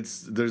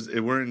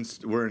 We're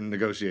in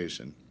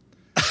negotiation.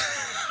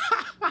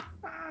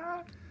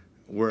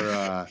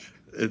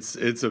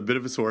 It's a bit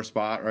of a sore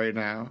spot right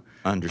now.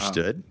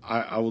 Understood.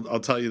 I'll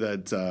tell you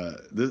that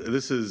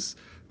this is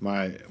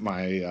my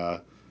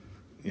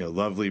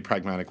lovely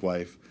pragmatic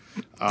wife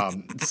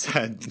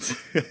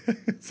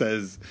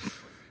says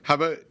how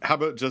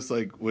about just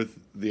like with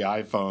the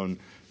iPhone,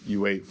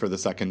 you wait for the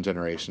second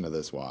generation of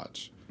this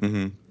watch.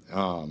 Mm-hmm.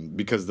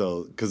 Because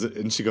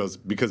she goes,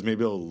 because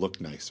maybe it'll look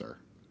nicer.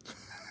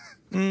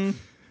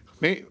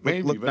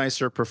 Maybe look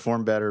nicer,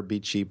 perform better, be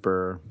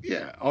cheaper.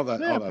 Yeah, all that.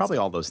 Yeah, all that probably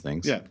stuff. all those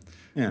things. Yeah.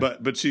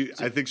 But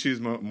I think she's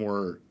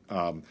more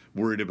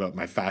worried about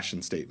my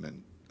fashion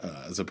statement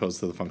as opposed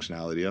to the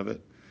functionality of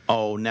it.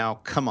 Oh, now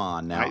come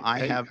on! Now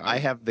I I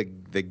have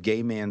the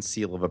gay man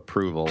seal of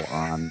approval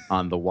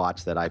on the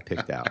watch that I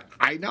picked out.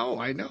 I know.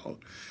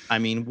 I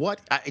mean,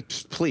 what?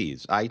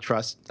 Please, I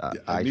trust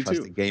Me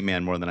trust too. a gay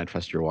man more than I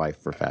trust your wife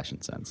for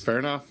fashion sense. Fair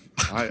enough.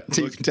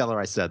 So you can tell her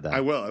I said that.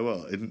 I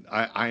will. And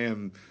I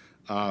am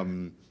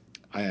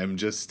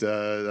just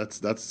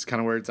that's kind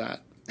of where it's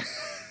at.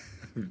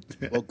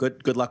 Well,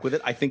 good luck with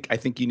it. I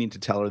think you need to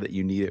tell her that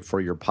you need it for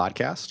your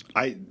podcast.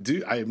 I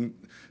do. I'm,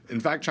 in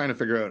fact, trying to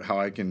figure out how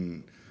I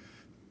can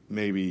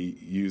maybe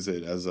use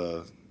it as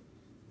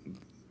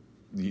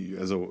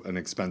an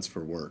expense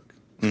for work.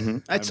 Mm-hmm.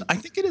 I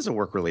think it is a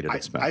work related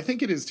expense. I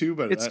think it is too,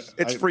 but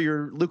it's for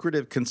your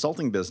lucrative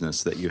consulting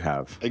business that you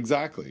have.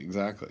 Exactly,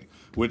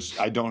 which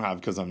I don't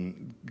have because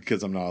I'm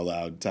not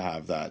allowed to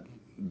have that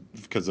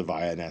because of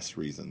INS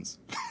reasons.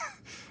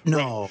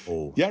 No.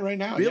 Right. Yeah, right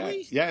now.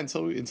 Really? Yeah.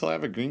 Until I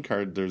have a green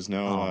card, there's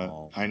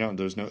no. I know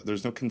there's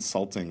no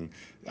consulting.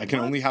 I can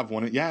only have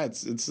one. Yeah,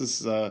 it's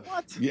this.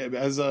 What? Yeah,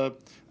 as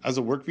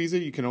a work visa,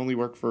 you can only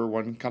work for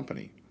one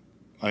company,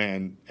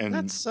 and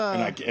That's,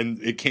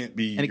 and it can't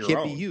be And it your can't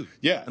own. be you.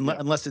 Yeah,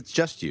 Unless it's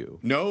just you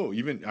no.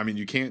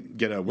 You can't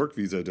get a work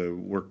visa to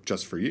work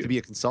just for you. to be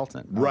a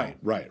consultant. Right.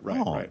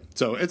 Oh.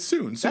 So it's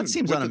soon. That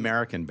seems Within-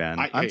 un-American, Ben.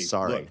 I'm hey,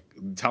 sorry.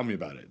 Look, tell me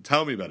about it,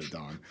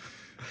 Don.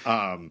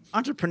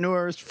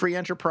 Entrepreneurs, free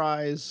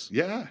enterprise.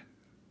 Yeah.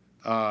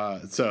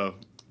 So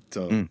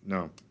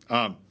no.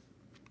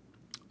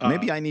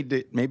 Maybe I need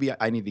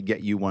to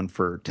get you one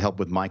to help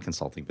with my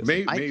consulting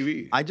business.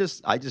 Maybe. I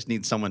just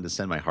need someone to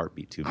send my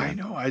heartbeat to. I Ben.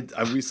 know.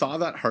 We saw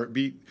that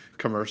Heartbeat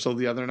commercial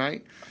the other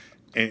night,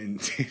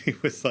 and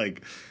it was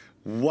like,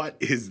 "What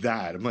is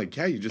that?" I'm like,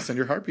 "Yeah, you just send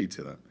your heartbeat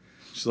to them."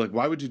 She's like,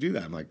 "Why would you do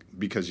that?" I'm like,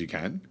 "Because you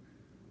can."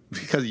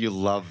 Because you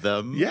love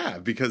them. Yeah,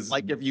 because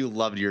Like if you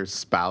loved your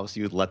spouse,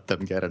 you'd let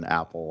them get an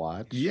Apple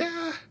Watch.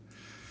 yeah.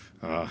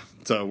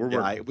 So we're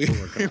Yeah,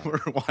 working. we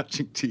were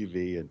watching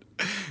TV and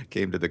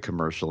came to the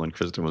commercial, and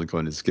Kristen was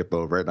going to skip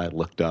over it, and I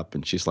looked up,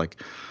 and she's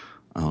like,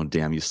 "Oh,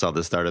 damn! You saw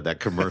the start of that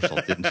commercial,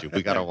 didn't you?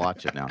 We got to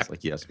watch it now." It's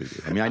like, "Yes, we do."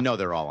 I mean, I know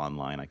they're all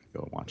online. I could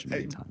go and watch them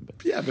anytime, but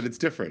Yeah, but it's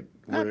different.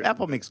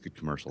 Apple makes good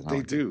commercials. I They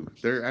like do.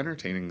 They're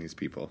entertaining these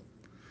people.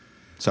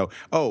 So,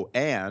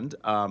 and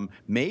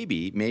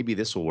maybe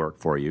this will work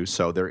for you.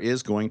 So there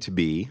is going to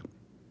be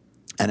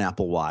an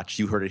Apple Watch.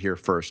 You heard it here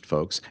first,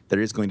 folks.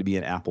 There is going to be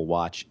an Apple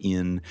Watch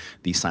in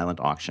the silent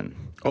auction.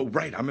 Oh,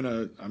 right. I'm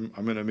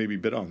gonna maybe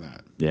bid on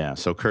that. Yeah,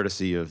 so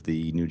courtesy of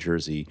the New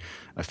Jersey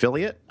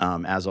affiliate.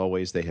 As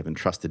always, they have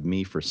entrusted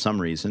me for some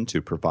reason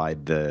to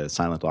provide the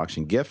silent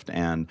auction gift,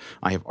 and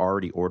I have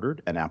already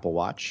ordered an Apple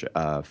Watch.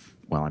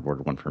 Well, I've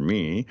ordered one for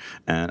me,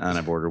 and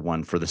I've ordered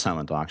one for the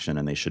silent auction,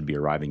 and they should be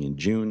arriving in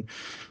June,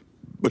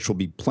 which will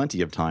be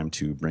plenty of time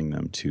to bring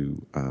them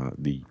to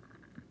the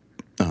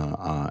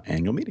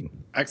annual meeting.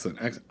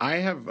 Excellent. I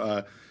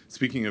have.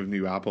 Speaking of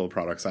new Apple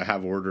products, I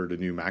have ordered a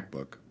new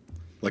MacBook.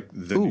 Like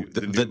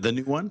the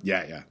new one?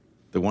 Yeah.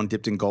 The one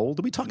dipped in gold?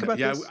 Did we talk about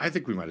Yeah, this? I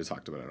think we might have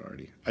talked about it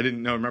already. I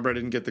didn't know. Remember, I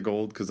didn't get the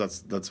gold because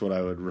that's what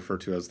I would refer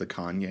to as the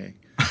Kanye.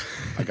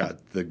 I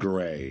got the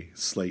gray,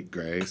 slate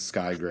gray,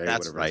 sky gray,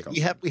 That's whatever right. it's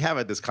called. We have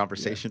had this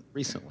conversation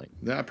recently.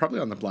 Yeah, probably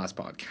on the last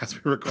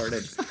podcast we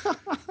recorded.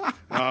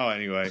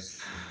 Anyway.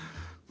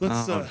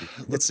 Let's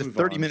It's move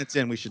 30 on. minutes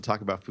in. We should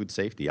talk about food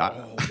safety.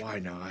 Oh, why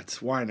not?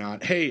 Why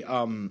not? Hey,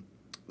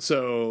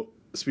 so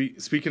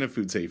speaking of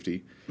food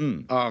safety,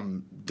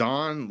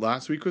 Don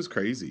last week was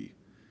crazy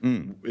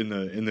in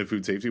the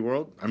food safety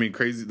world. I mean,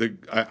 crazy.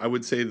 I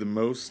would say I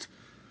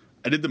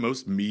did the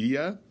most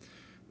media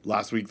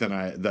last week that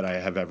I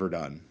have ever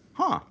done.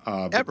 Huh.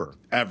 Ever.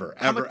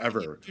 How much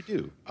did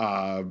you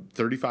do?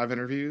 35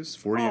 interviews,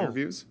 40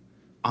 interviews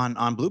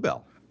On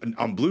Bluebell.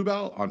 on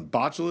Bluebell, on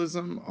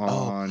botulism,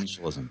 on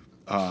Botulism.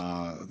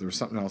 there was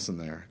something else in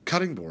there.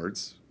 Cutting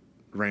boards,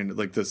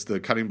 the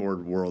cutting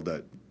board world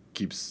that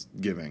keeps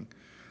giving.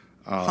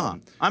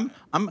 I'm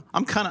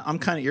kind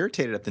of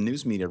irritated at the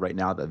news media right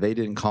now that they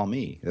didn't call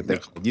me, that they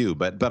called you.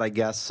 But I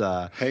guess.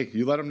 Hey,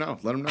 you let them know.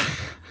 Let them know.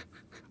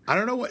 I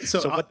don't know what.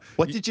 So,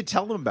 what did you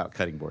tell them about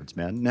cutting boards,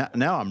 man?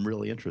 Now I'm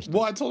really interested.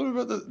 Well, I told him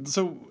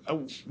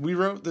about we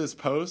wrote this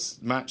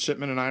post. Matt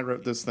Shipman and I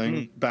wrote this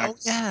thing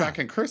back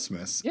in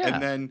Christmas, Yeah.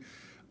 and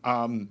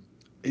then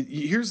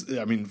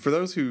for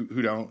those who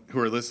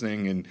are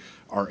listening and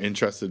are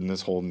interested in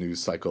this whole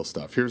news cycle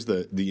stuff. Here's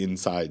the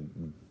inside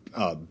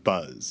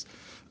buzz.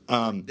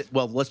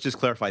 Well, let's just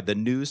clarify the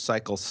news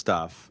cycle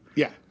stuff.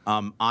 Yeah.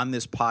 On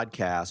this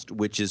podcast,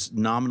 which is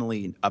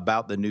nominally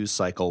about the news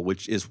cycle,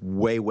 which is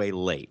way, way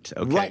late.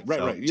 Okay? Right.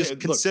 So Yeah, just look.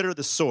 consider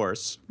the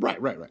source. Right.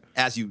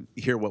 As you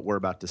hear what we're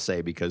about to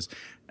say, because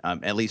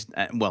at least,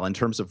 in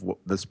terms of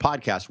this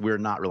podcast, we're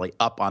not really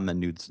up on the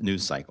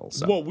news cycle.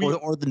 So,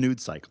 or the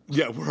nude cycle.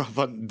 Yeah, we're up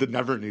on the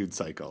never nude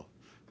cycle.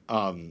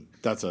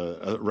 That's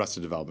a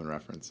Arrested Development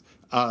reference.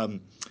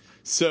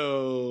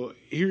 So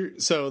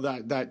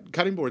that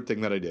cutting board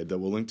thing that I did that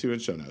we'll link to in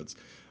show notes.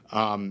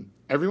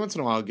 Every once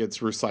in a while it gets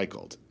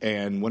recycled,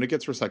 and when it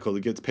gets recycled,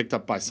 it gets picked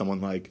up by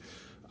someone like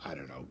I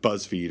don't know,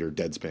 BuzzFeed or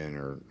Deadspin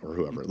or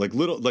whoever,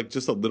 like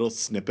just a little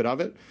snippet of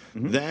it.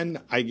 Then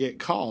I get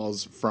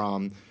calls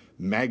from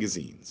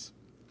magazines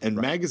and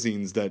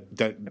magazines that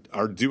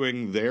are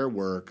doing their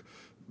work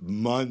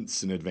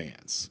months in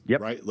advance. Yep.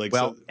 Right. Like,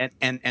 well, so,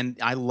 and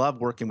I love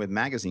working with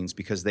magazines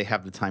because they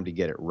have the time to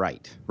get it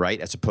right,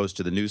 as opposed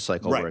to the news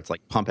cycle Right. where it's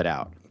like pump it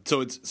out.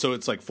 So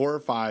it's like 4 or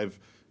 5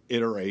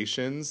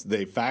 iterations.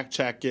 They fact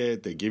check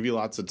it. They give you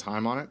lots of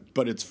time on it,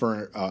 but it's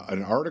for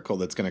an article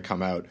that's going to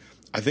come out.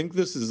 I think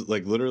this is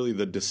like literally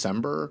the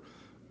December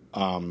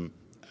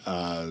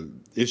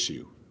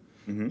issue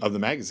of the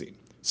magazine.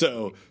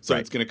 So Right.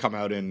 it's going to come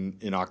out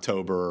in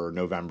October or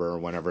November or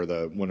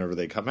whenever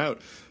they come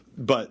out.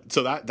 But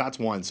so that's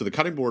one. So the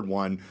cutting board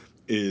one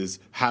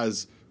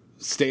has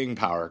staying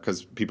power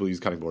because people use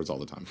cutting boards all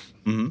the time.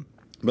 Mm-hmm.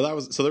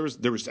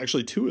 But there was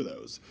actually 2 of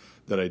those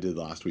that I did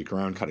last week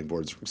around cutting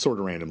boards, sort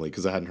of randomly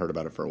because I hadn't heard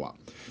about it for a while.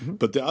 Mm-hmm.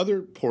 But the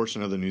other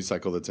portion of the news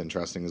cycle that's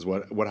interesting is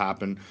what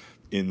happened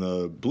in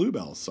the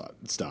Bluebell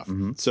stuff.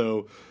 Mm-hmm.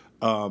 So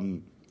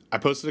I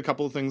posted a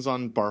couple of things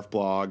on Barf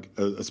Blog,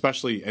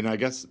 especially, and I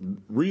guess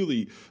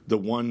really the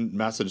one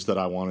message that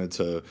I wanted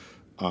to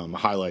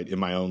highlight in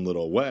my own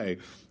little way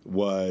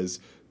was,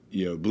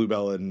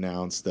 Bluebell had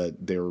announced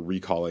that they were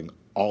recalling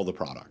all the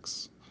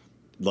products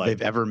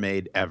they've ever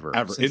made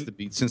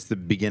since the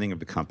beginning of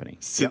the company.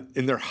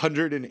 In their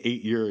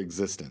 108-year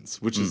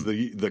existence, which is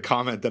the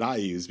comment that I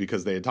used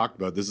because they had talked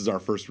about this is our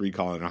first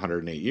recall in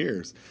 108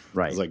 years.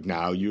 Right. I was like,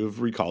 now you have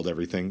recalled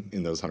everything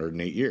in those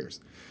 108 years.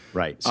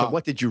 Right. So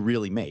what did you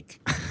really make?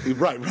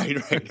 Right.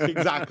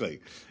 Exactly.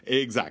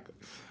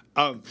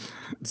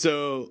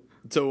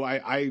 So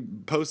I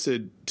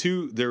posted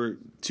there were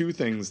 2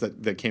 things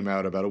that came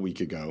out about a week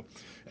ago,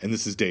 and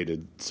this is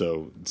dated.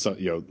 So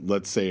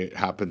let's say it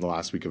happened the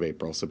last week of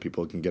April, so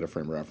people can get a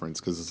frame of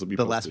reference because this will be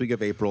the last week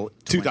of April,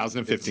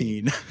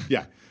 2015.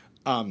 Yeah.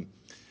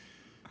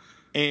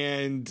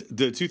 And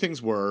the 2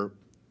 things we're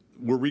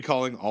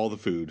recalling all the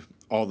food,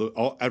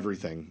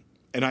 everything.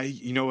 And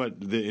you know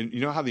what? You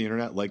know how the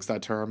internet likes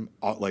that term,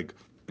 like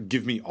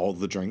give me all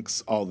the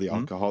drinks, all the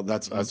alcohol.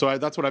 That's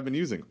that's what I've been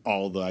using.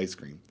 All the ice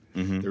cream.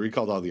 Mm-hmm. They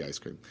recalled all the ice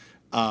cream.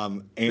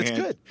 And it's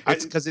good.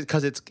 It's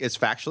because it's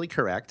factually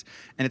correct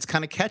and it's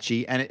kind of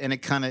catchy and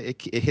it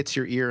hits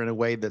your ear in a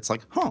way that's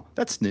like,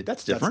 that's new,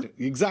 that's different.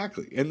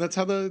 Exactly, and that's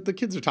how the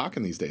kids are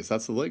talking these days.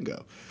 That's the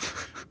lingo.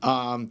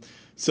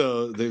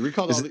 So they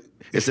recalled all the.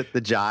 Is it the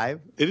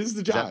jive? It is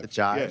the jive. Is that the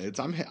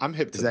jive? Yeah, I'm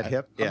hip to that. Is that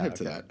hip? Yeah, I'm hip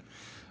to that.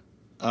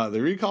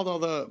 They recalled all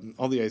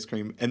the ice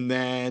cream, and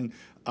then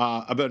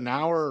about an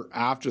hour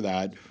after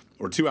that,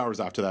 or 2 hours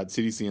after that,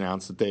 CDC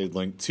announced that they had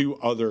linked 2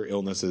 other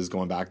illnesses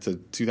going back to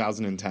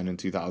 2010 and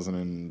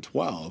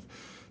 2012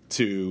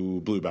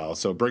 to Bluebell.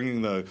 So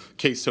bringing the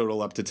case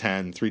total up to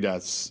 10, 3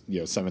 deaths,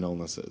 7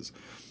 illnesses.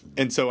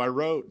 And so I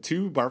wrote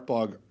to Barf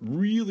Blog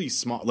really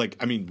small.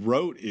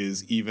 Wrote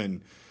is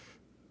even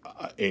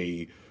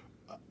I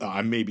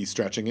may be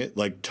stretching it.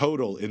 Like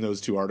total in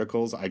those 2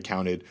 articles, I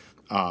counted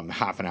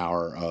half an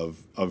hour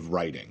of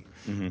writing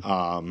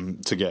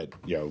to get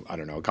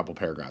a couple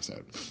paragraphs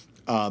out.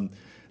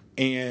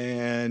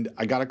 And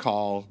I got a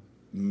call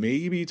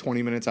maybe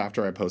 20 minutes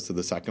after I posted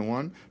the second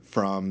one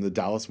from the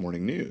Dallas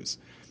Morning News,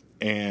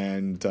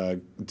 and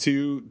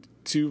two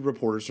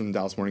reporters from the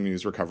Dallas Morning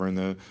News were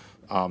covering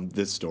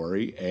this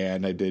story,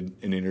 and I did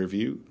an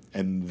interview,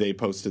 and they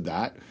posted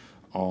that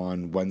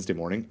on Wednesday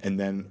morning, and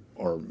then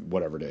or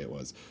whatever day it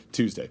was,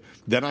 Tuesday.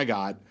 Then I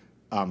got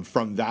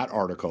from that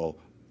article,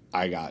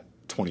 I got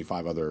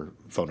 25 other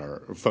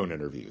phone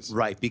interviews.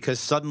 Right, because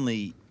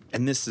suddenly.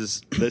 And this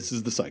is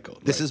the cycle.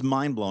 This is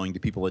mind-blowing to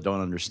people that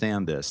don't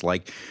understand this.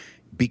 Like,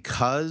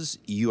 because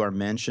you are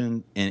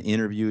mentioned and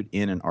interviewed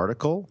in an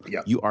article,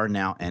 you are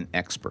now an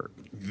expert.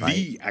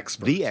 Right?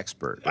 The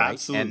expert. Right?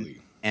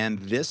 Absolutely. And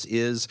this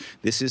is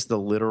the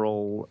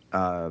literal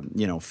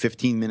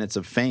 15 minutes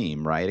of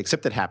fame, right?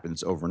 Except it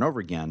happens over and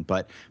over again.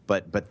 But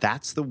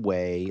that's the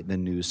way the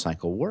news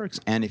cycle works.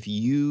 And if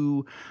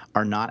you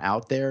are not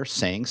out there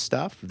saying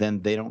stuff,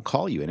 then they don't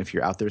call you. And if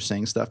you're out there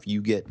saying stuff,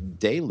 you get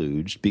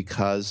deluged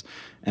because,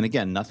 and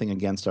again, nothing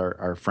against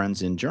our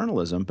friends in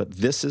journalism, but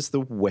this is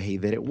the way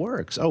that it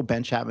works. Oh,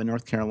 Ben Chapman,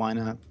 North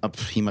Carolina,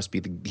 he must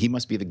be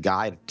the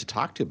guy to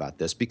talk to about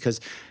this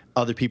because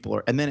other people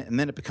are, and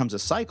then it becomes a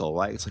cycle,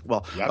 right? It's like,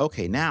 well,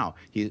 okay, now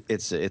he's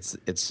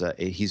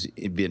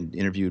been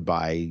interviewed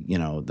by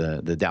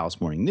the Dallas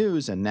Morning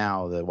News, and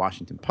now the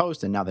Washington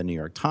Post, and now the New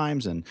York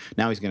Times, and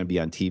now he's going to be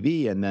on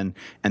TV, and then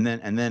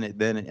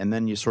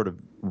you sort of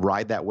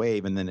ride that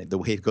wave, and then the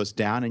wave goes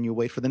down, and you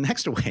wait for the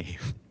next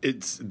wave.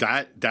 It's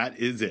that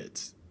is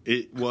it.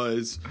 It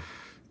was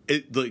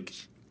it like,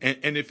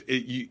 and if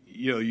it, you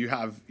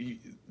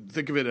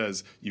think of it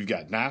as you've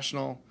got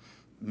national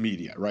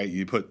media, right?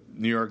 You put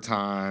New York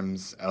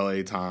Times,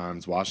 LA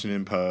Times,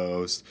 Washington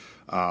Post,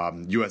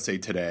 USA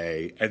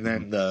Today, and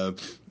then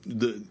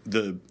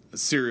the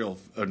serial,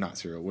 or not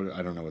serial,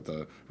 I don't know what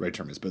the right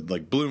term is, but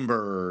like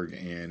Bloomberg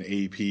and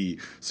AP.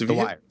 So if the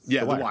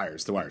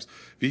wires. If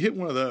you hit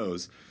one of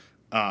those,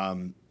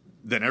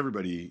 then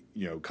everybody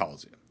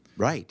calls you.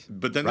 Right.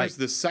 But then there's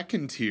the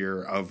second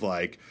tier of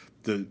like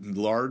the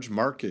large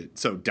market.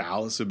 So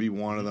Dallas would be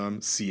one of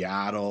them,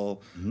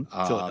 Seattle,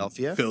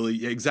 Philadelphia.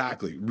 Philly,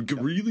 exactly.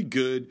 Really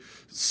good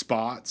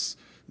spots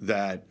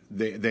that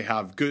they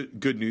have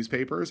good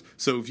newspapers.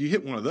 So if you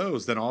hit one of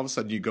those, then all of a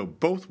sudden you go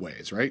both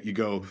ways, right? You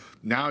go,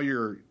 now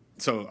you're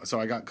so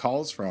I got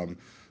calls from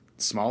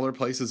smaller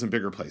places and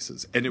bigger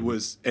places, and it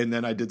was, and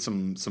then I did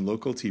some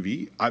local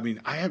TV. I mean,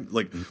 I have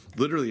like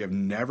literally I've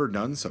never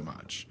done so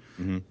much,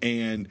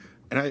 and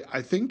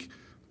I think,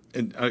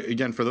 and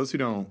again, for those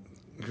who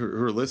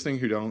are listening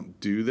who don't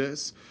do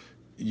this,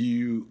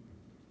 you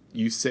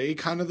say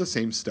kind of the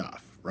same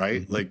stuff,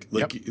 right? Like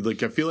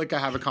I feel like I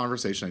have a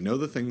conversation. I know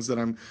the things that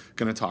I'm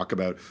going to talk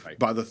about. Right.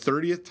 By the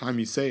 30th time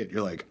you say it,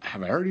 you're like,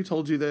 have I already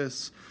told you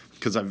this?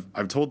 Because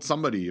I've told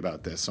somebody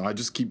about this, so I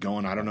just keep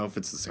going. I don't know if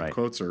it's the same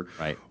quotes or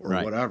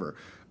whatever.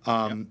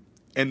 And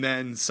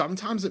then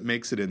sometimes it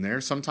makes it in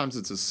there. Sometimes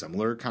it's a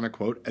similar kind of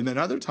quote, and then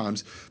other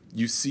times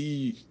you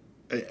see,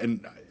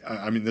 and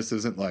I mean, this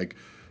isn't like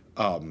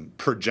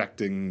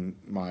projecting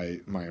my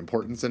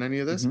importance in any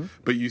of this,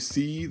 but you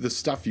see the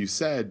stuff you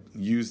said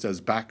used as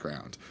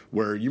background,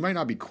 where you might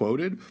not be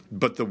quoted,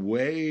 but the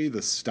way,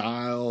 the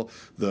style,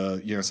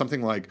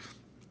 something like.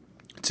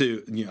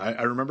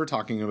 I remember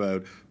talking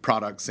about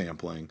product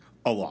sampling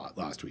a lot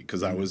last week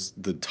because that was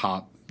the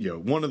top,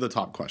 one of the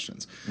top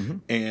questions.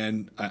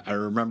 And I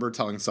remember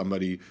telling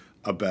somebody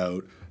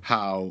about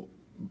how,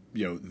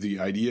 the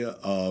idea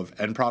of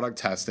end product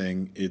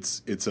testing,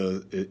 it's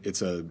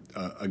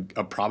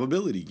a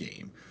probability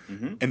game.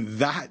 And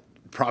that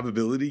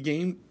probability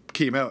game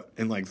came out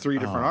in like 3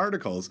 different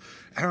articles,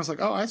 and I was like,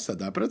 oh, I said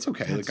that, but it's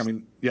okay. Like, I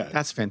mean, yeah,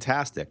 that's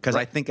fantastic, because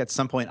I think at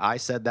some point I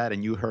said that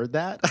and you heard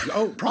that.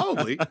 Oh,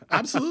 probably,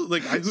 absolutely.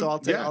 Like, so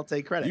I'll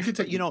take credit. You can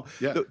take,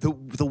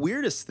 the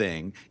weirdest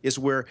thing is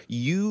where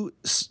you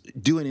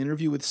do an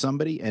interview with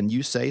somebody and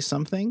you say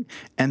something,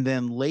 and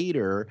then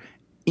later,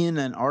 in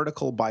an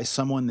article by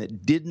someone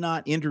that did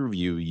not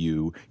interview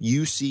you,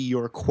 you see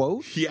your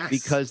quote,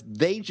 because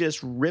they just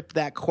ripped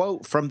that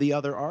quote from the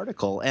other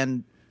article,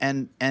 and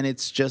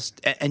it's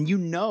just, and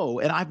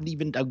and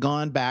I've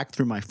gone back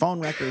through my phone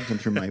records and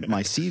through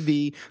my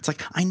CV. It's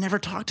like, I never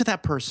talked to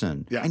that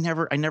person. Yeah.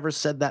 I never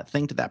said that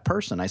thing to that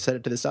person. I said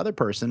it to this other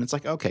person. It's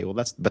like, okay, well,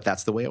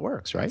 that's the way it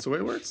works, right? That's the way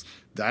it works.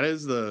 That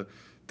is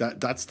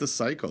that's the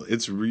cycle.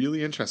 It's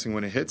really interesting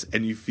when it hits,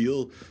 and you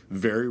feel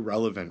very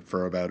relevant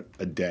for about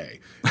a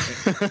day.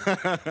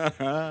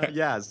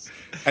 Yes.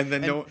 And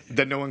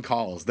then no one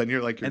calls. Then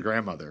you're like your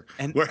grandmother.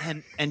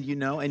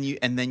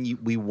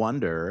 We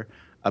wonder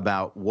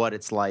about what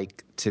it's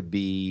like to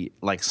be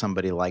like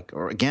somebody like,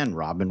 or again,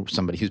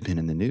 somebody who's been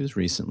in the news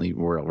recently,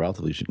 or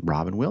relatively,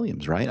 Robin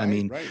Williams, right? I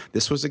mean,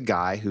 this was a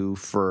guy who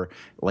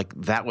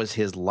that was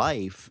his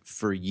life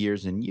for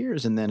years and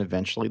years, and then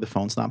eventually the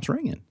phone stops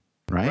ringing.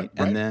 Right?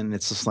 And then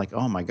it's just like,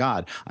 oh my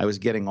God, I was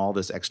getting all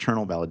this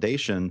external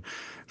validation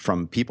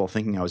from people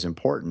thinking I was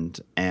important,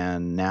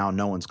 and now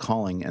no one's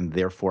calling, and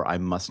therefore I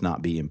must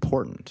not be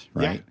important,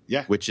 right?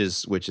 Yeah. Which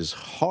is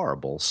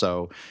horrible.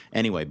 So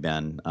anyway,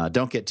 Ben,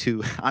 don't get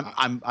too.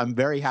 I'm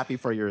very happy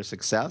for your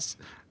success.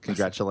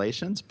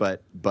 Congratulations,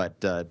 but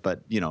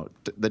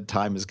the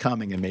time is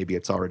coming, and maybe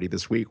it's already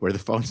this week where the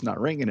phone's not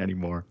ringing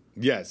anymore.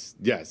 Yes.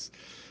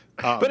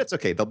 But it's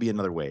okay. There'll be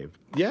another wave.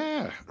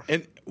 Yeah,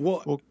 and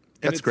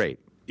that's great.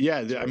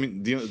 Yeah, I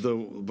mean, the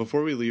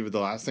before we leave, the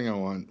last thing I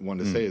want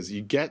to say is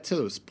you get to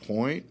this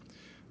point.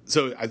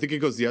 So I think it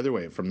goes the other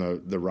way from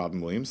the Robin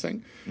Williams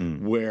thing,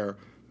 where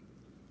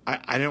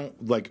I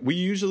don't like. We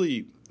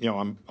usually,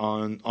 I'm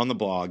on the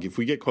blog. If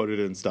we get quoted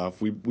and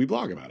stuff, we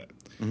blog about it.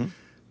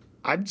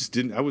 I just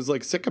didn't. I was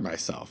like sick of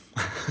myself.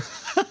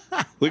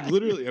 Like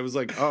literally, I was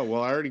like, oh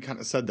well, I already kind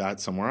of said that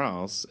somewhere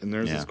else, and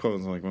there's this quote.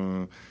 And I'm like,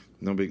 well,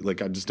 no big.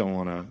 Like I just don't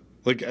want to.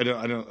 Like I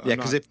don't. Yeah,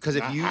 because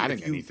if you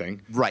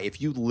anything, right?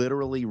 If you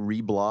literally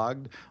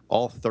reblogged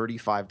all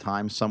 35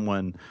 times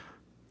someone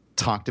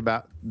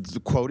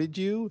quoted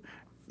you,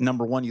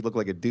 number one, you look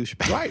like a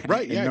douchebag.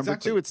 Right. Yeah. And number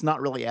exactly. two, it's not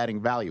really adding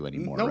value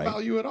anymore. No right?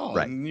 value at all.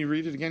 Right. And you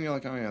read it again, you're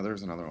like, oh yeah,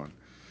 there's another one.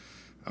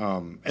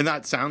 And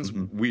that sounds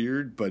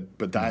weird, but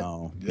but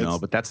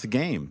that's the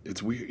game.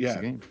 It's weird. Yeah. It's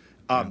the game.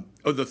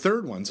 The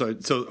third one. So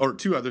or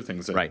two other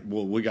things. That, right.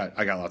 Well,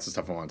 I got lots of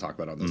stuff I want to talk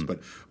about on this,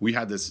 but we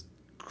had this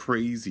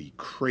crazy,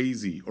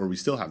 or we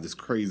still have this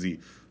crazy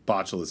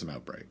botulism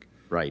outbreak.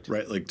 Right.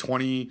 Like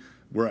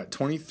we're at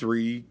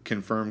 23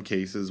 confirmed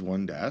cases,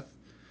 1 death.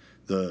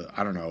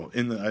 I don't know.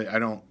 I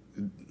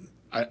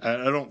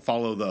don't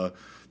follow the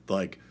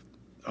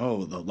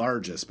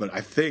largest, but I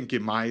think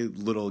in my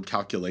little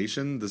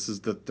calculation, this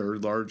is the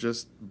 3rd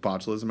largest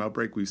botulism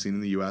outbreak we've seen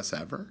in the U.S.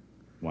 ever.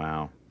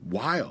 Wow.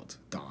 Wild,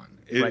 Don.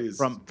 It is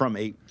from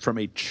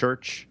a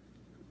church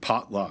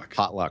potluck.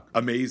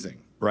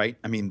 Amazing. Right?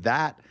 I mean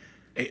that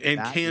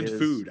canned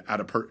food at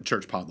a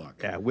church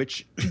potluck. Yeah,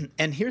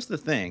 and here's the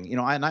thing,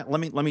 let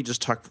me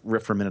just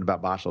riff for a minute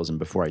about botulism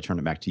before I turn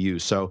it back to you.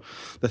 So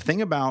the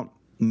thing about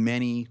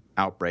many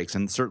outbreaks,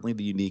 and certainly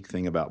the unique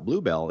thing about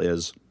Bluebell,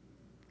 is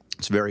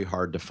it's very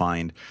hard to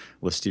find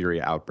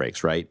listeria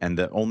outbreaks, right? And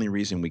the only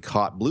reason we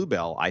caught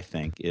Bluebell, I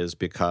think, is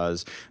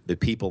because the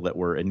people that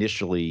were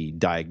initially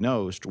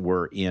diagnosed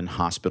were in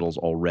hospitals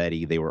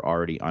already. They were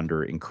already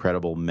under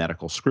incredible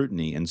medical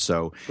scrutiny, and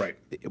so Right.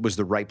 it was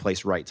the right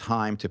place, right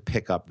time to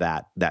pick up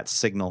that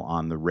signal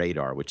on the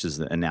radar, which is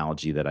the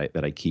analogy that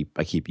I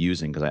keep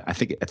using because I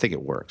think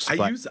it works.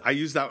 I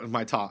use that in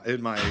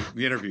my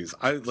interviews.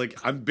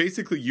 I'm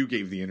basically you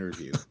gave the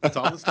interview. It's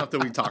all the stuff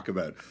that we talk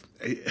about.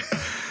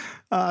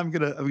 I'm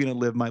gonna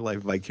live my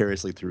life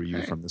vicariously through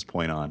you from this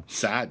point on.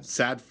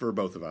 Sad for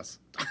both of us.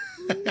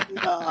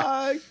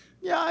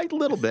 Yeah, a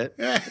little bit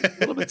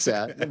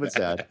sad.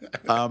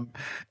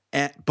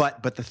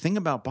 But the thing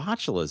about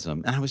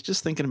botulism, and I was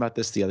just thinking about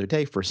this the other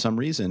day for some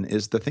reason,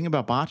 is the thing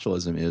about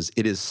botulism is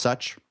it is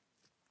such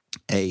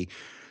a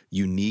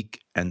unique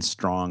and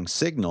strong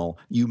signal.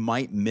 You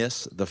might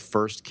miss the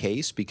first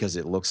case because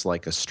it looks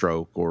like a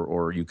stroke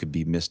or you could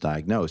be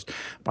misdiagnosed.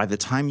 By the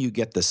time you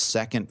get the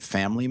second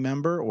family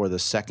member or the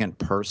second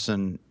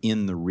person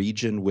in the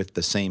region with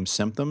the same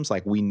symptoms,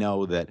 like we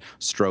know that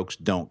strokes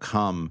don't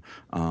come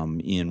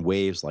in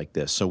waves like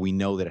this. So we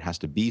know that it has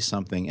to be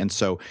something. And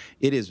so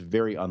it is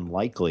very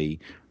unlikely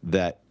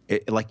that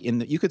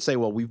you could say,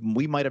 well,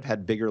 we might have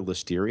had bigger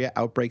listeria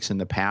outbreaks in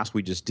the past.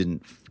 We just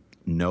didn't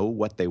know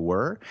what they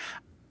were.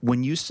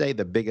 When you say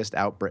the biggest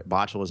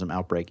botulism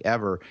outbreak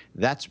ever,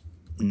 that's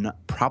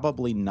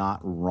probably not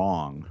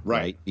wrong,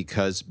 right?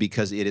 Because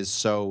it is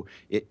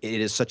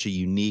such a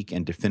unique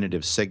and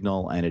definitive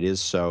signal, and it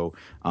is so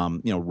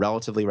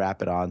relatively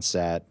rapid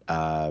onset,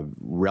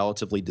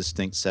 relatively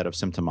distinct set of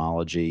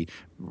symptomology,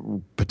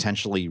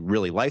 potentially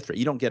really life-threatening.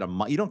 You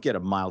don't get a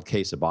mild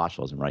case of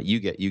botulism, right?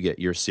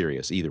 You're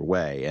serious either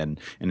way, and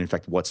in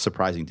fact, what's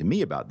surprising to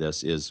me about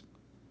this is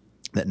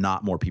that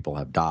not more people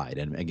have died.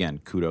 And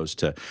again, kudos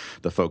to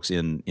the folks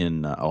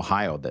in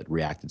Ohio that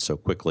reacted so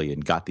quickly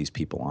and got these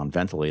people on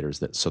ventilators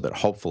so that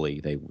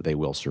hopefully they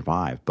will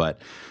survive,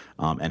 but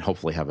and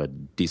hopefully have a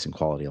decent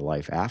quality of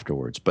life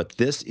afterwards. But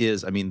this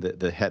is, the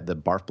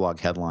Barf Blog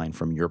headline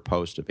from your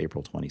post of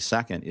April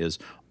 22nd is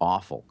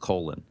awful,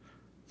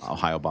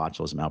 Ohio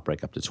botulism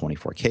outbreak up to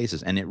 24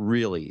 cases. And it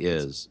really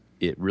is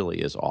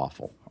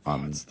awful.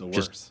 It's the worst.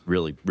 Just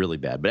really, really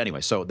bad. But anyway,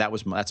 so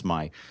that's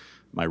my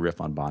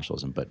riff on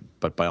botulism,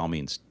 but by all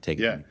means, take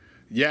it.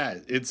 Yeah,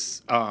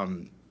 it's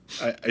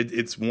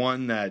it's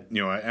one that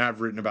I've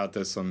written about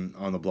this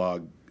on the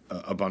blog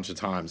a bunch of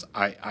times.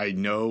 I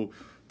know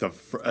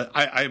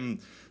I'm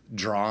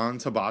drawn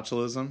to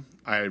botulism.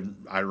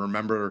 I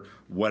remember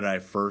when I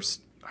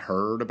first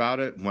heard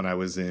about it when I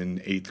was in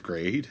 8th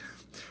grade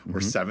or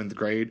 7th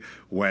grade,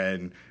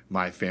 when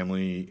my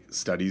family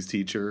studies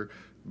teacher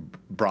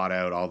brought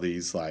out all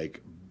these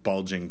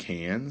bulging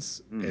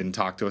cans and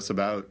talked to us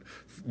about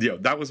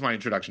that was my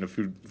introduction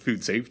to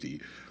food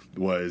safety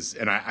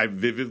and I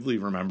vividly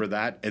remember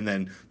that. And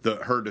then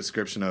her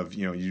description of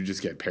you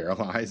just get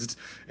paralyzed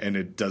and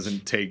it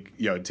doesn't take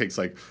it takes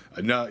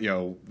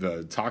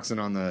the toxin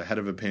on the head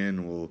of a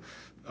pin will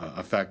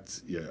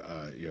affect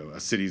a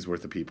city's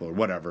worth of people or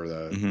whatever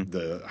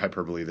the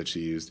hyperbole that she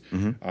used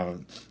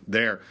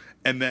there.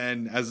 And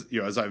then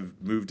as I've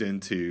moved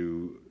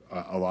into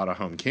a lot of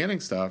home canning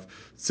stuff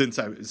since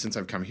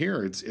I've come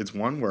here, it's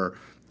one where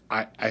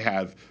I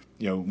have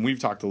we've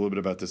talked a little bit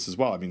about this as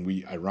well. I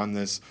run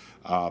this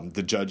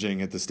the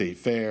judging at the state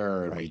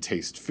fair and we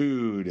taste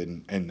food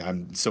and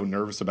I'm so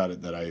nervous about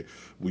it that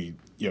we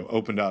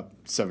opened up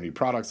 70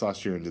 products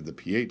last year and did the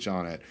pH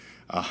on it.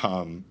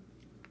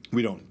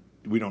 We don't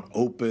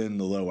open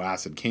the low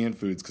acid canned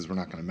foods because we're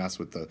not going to mess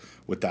with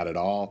that at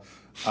all.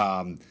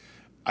 As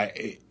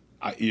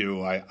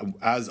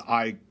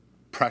I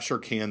pressure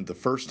canned the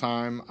first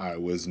time, I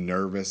was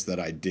nervous that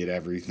I did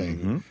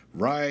everything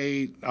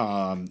right.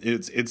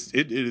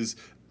 It is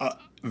a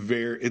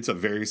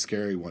very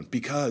scary one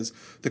because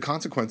the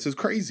consequence is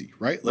crazy,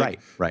 right?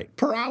 Right.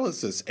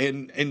 Paralysis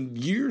and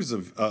years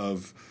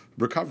of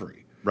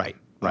recovery. Right.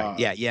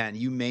 Yeah. And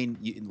you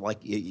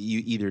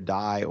either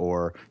die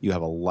or you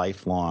have a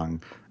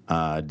lifelong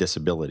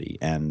disability,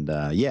 and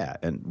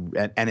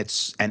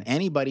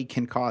anybody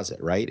can cause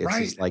it, right?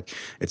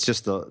 It's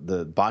just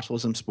the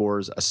botulism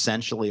spores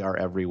essentially are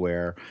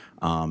everywhere.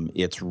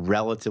 It's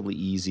relatively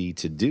easy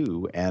to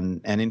do,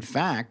 and in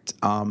fact,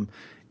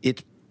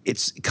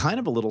 it's kind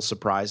of a little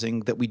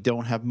surprising that we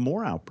don't have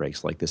more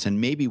outbreaks like this, and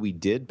maybe we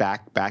did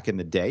back in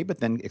the day,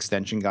 but then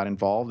Extension got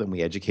involved and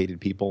we educated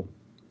people.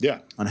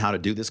 On how to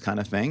do this kind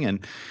of thing,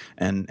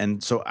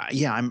 and so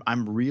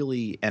I'm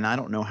really, and I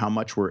don't know how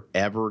much we're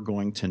ever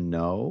going to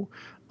know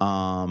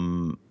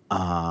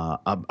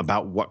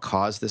about what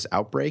caused this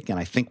outbreak, and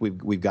I think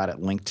we've got it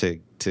linked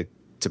to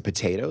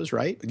potatoes,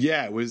 right?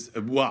 Yeah, it was.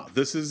 Well,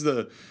 this is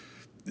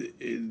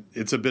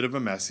it's a bit of a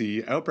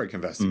messy outbreak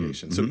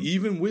investigation. So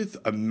even with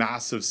a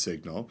massive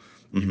signal,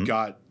 you've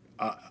got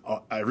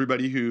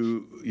everybody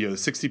who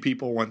 60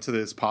 people went to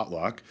this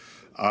potluck,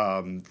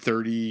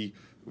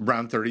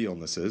 around 30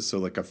 illnesses, so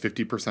like a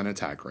 50%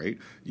 attack rate.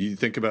 You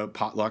think about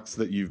potlucks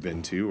that you've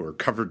been to, or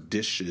covered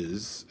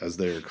dishes, as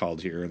they're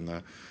called here in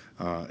the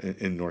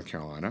in North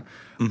Carolina.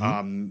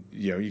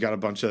 You got a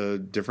bunch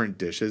of different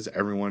dishes.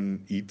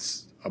 Everyone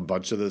eats a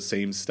bunch of the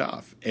same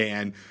stuff,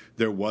 and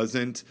there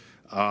wasn't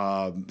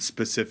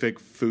specific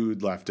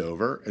food left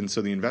over, and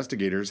so the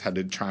investigators had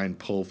to try and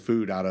pull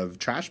food out of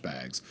trash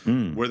bags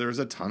where there was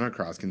a ton of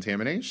cross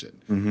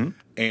contamination.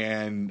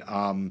 And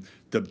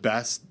the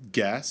best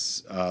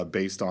guess,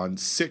 based on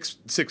six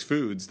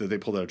foods that they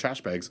pulled out of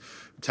trash bags,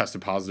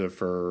 tested positive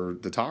for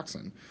the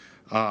toxin.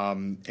 Oh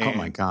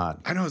my God!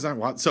 I know, is that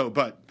wild? So,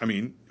 but I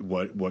mean,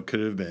 what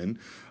could it have been?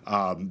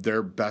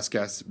 Their best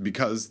guess,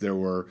 because there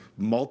were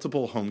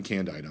multiple home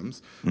canned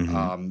items.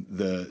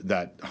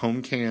 That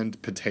home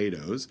canned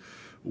potatoes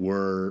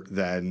were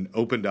then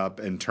opened up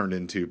and turned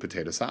into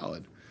potato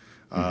salad.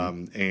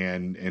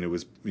 And it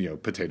was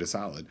potato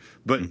salad,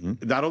 but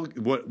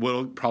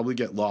what'll probably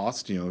get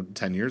lost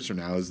 10 years from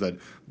now is that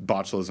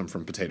botulism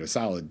from potato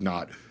salad,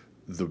 not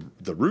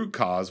the root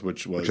cause,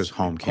 which was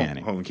home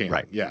canning. Home canning,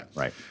 right? Yeah,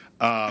 right.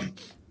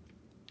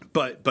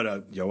 But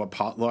a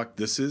potluck.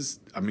 This is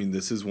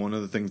one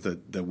of the things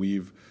that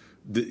we've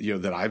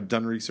that I've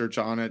done research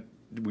on it.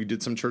 We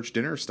did some church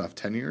dinner stuff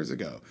 10 years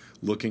ago,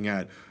 looking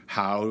at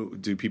how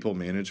do people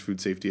manage food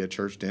safety at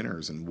church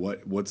dinners, and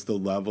what's the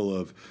level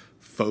of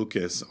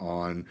focus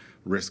on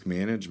risk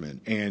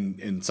management,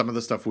 and some of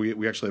the stuff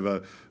we actually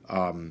have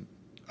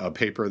a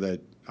paper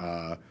that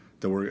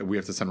we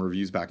have to send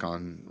reviews back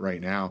on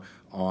right now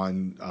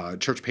on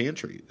food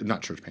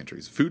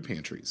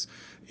pantries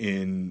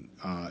in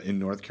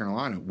North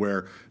Carolina,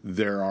 where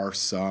there are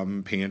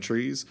some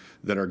pantries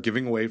that are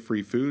giving away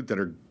free food that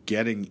are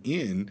getting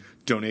in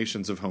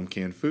donations of home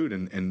canned food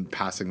and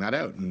passing that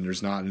out. And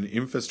there's not an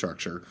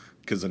infrastructure,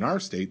 because in our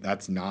state,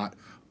 that's not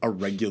a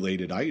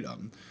regulated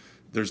item.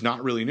 There's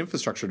not really an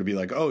infrastructure to be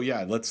like, oh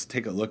yeah, let's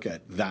take a look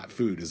at that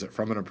food. Is it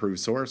from an approved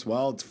source?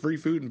 Well, it's free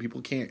food and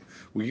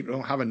we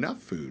don't have enough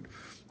food.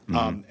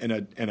 In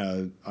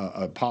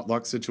a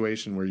potluck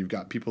situation where you've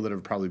got people that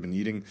have probably been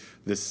eating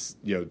this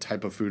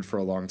type of food for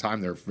a long time,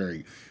 they're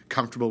very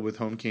comfortable with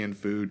home canned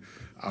food,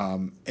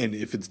 and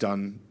if it's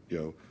done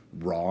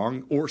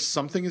wrong or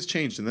something has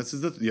changed, and this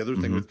is the other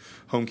thing with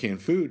home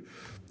canned food,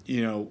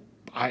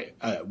 I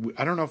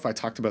don't know if I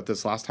talked about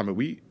this last time, but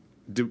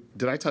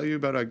did I tell you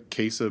about a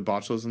case of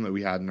botulism that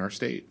we had in our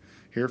state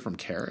here from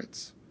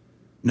carrots?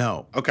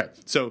 No. Okay,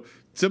 so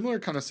similar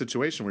kind of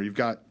situation where you've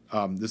got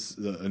a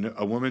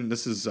woman.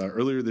 This is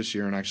earlier this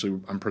year, and actually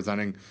I'm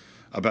presenting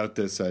about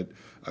this at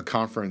a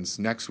conference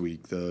next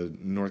week, the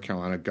North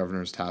Carolina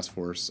Governor's Task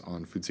Force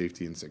on Food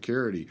Safety and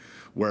Security,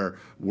 where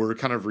we're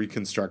kind of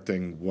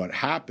reconstructing what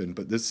happened.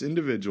 But this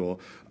individual,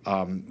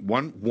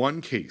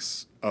 one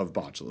case of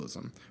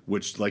botulism,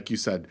 which, like you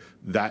said,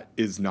 that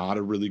is not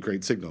a really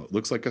great signal. It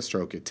looks like a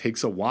stroke. It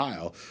takes a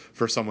while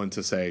for someone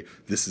to say,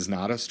 this is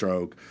not a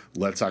stroke.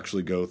 Let's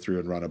actually go through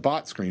and run a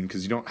bot screen,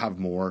 because you don't have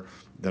more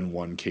than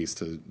one case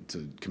to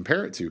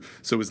compare it to.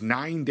 So it was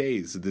 9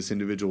 days that this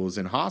individual was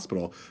in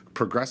hospital,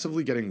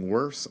 progressively getting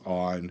worse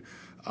on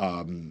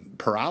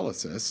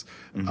paralysis,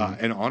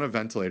 and on a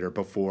ventilator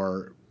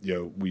before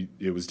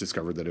it was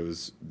discovered that it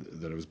was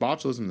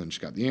botulism. Then she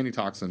got the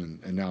antitoxin,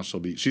 and now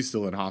she's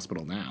still in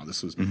hospital now.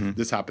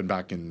 This happened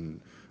back in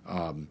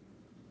I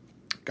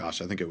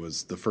think it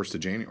was the 1st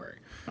of January,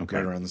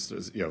 right around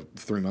this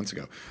 3 months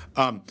ago.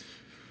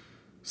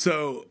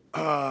 So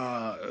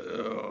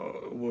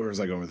where was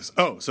I going with this?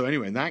 Oh, so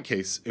anyway, in that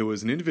case, it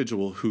was an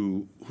individual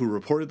who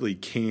reportedly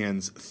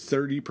cans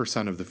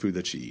 30% of the food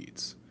that she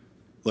eats.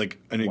 Like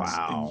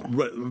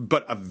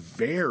but a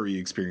very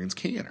experienced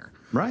canner.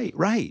 Right.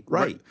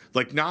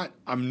 Like, not,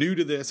 I'm new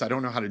to this, I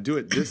don't know how to do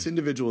it. This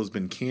individual has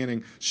been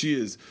canning. She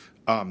is,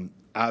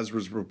 as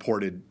was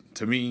reported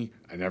to me,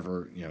 I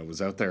never,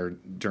 was out there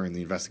during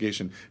the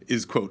investigation,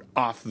 is, quote,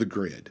 off the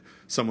grid.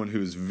 Someone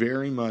who's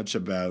very much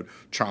about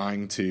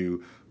trying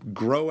to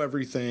grow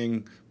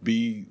everything,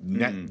 be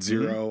net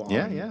zero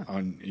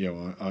on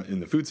in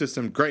the food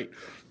system. Great.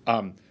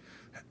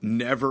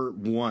 Never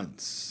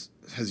once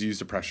has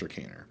used a pressure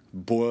canner.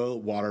 Boil,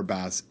 water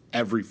baths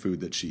every food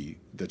that she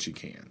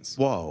cans.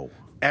 Whoa.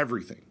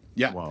 Everything.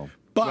 Yeah. Whoa.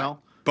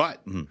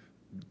 But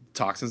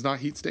toxin's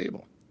not heat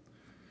stable.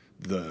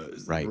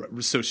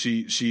 So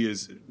she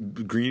is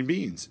green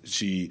beans.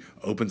 She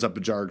opens up a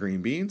jar of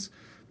green beans.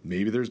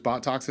 Maybe there's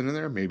bot toxin in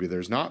there, maybe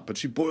there's not, but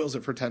she boils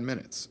it for 10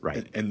 minutes.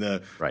 Right. And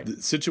the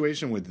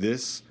situation with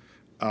this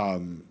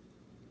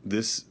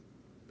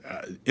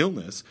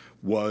illness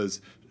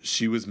was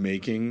she was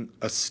making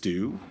a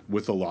stew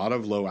with a lot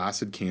of low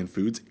acid canned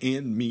foods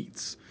and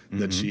meats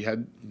that she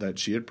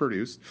had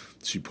produced.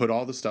 She put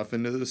all the stuff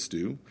into the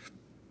stew.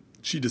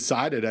 She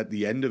decided at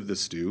the end of the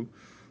stew,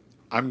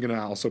 I'm going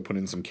to also put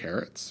in some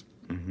carrots.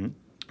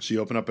 She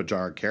opened up a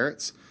jar of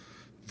carrots.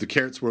 The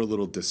carrots were a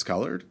little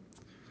discolored.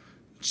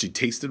 She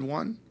tasted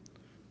one.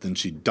 Then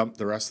she dumped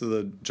the rest of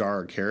the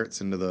jar of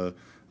carrots into the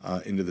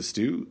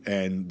stew.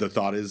 And the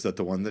thought is that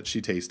the one that she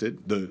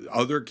tasted, the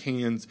other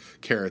canned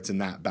carrots in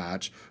that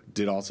batch,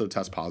 did also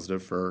test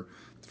positive for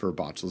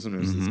botulism. It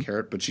was this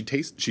carrot, but she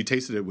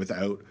tasted it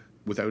without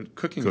without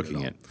cooking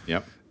Cooking it. it.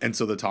 Yep. And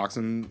so the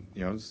toxin,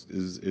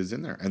 is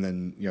in there. And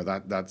then,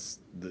 that's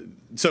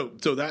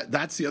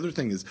that's the other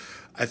thing is,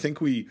 I think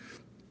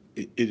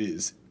it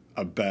is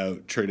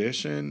about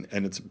tradition,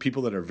 and it's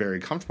people that are very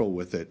comfortable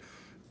with it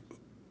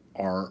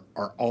are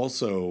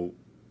also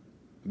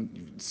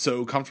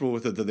so comfortable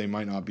with it that they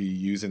might not be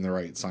using the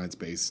right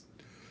science-based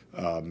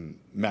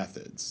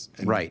methods.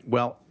 Right.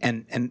 Well,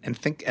 and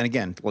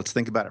again, let's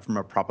think about it from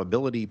a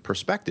probability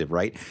perspective,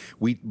 right?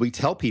 We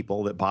tell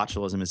people that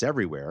botulism is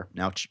everywhere.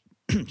 Now,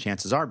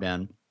 chances are,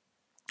 Ben,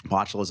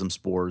 bot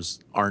spores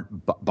are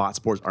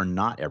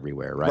not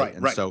everywhere, right?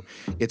 And so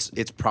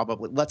it's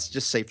probably, let's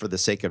just say for the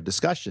sake of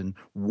discussion,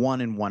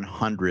 1 in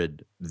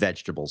 100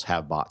 vegetables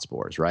have bot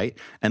spores, right?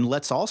 And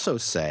let's also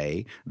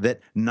say that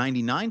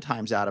 99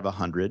 times out of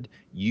 100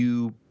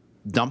 you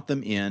dump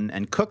them in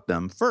and cook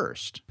them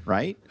first,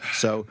 right?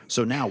 So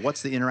now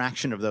what's the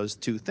interaction of those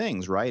two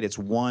things, right? It's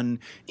 1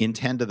 in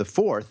 10 to the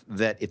 4th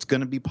that it's going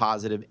to be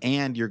positive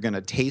and you're going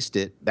to taste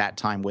it that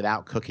time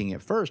without cooking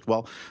it first.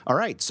 Well, all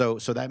right. So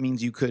that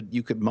means you could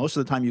most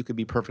of the time you could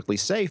be perfectly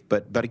safe,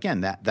 but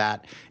again,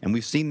 that and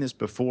we've seen this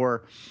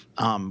before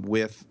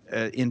with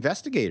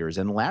investigators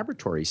and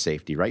laboratory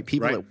safety, right?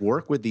 People that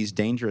work with these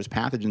dangerous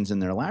pathogens in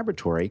their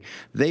laboratory,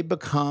 they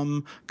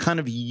become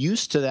kind of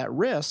used to that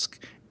risk.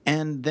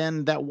 And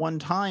then that one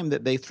time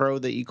that they throw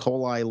the E.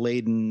 coli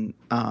laden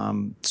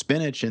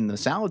spinach in the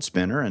salad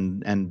spinner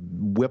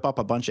and whip up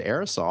a bunch of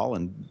aerosol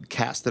and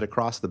cast it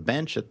across the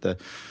bench at the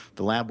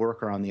lab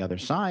worker on the other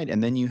side,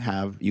 and then you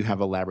have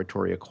a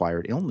laboratory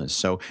acquired illness.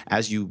 So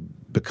as you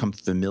become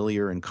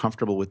familiar and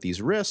comfortable with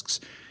these risks,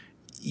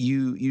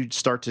 you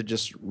start to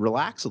just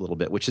relax a little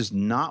bit, which is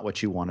not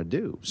what you want to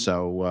do.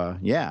 So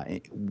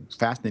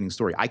fascinating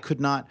story. I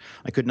could not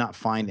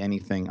find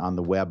anything on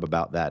the web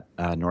about that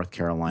North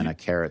Carolina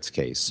carrots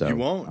case. So you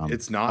won't.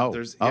 It's not.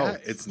 It's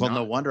well, not.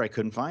 no wonder I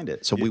couldn't find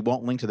it. So we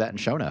won't link to that in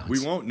show notes.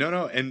 We won't.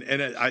 No. And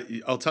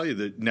I'll tell you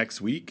that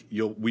next week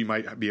we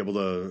might be able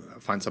to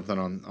find something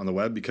on the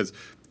web, because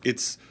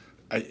it's.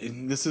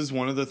 This is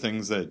one of the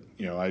things that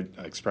I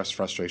express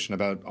frustration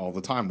about all the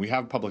time. We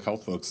have public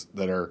health folks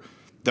that are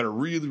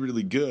really,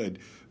 really good,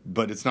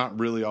 but it's not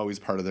really always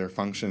part of their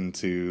function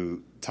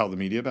to tell the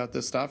media about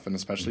this stuff, and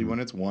especially when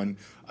it's one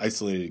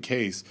isolated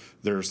case,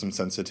 there are some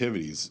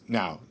sensitivities.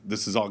 Now,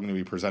 this is all going to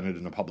be presented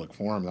in a public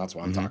forum. That's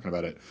why I'm talking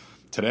about it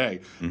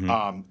today.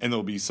 And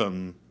there'll be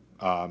some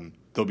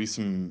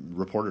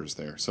reporters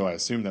there. So I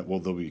assume that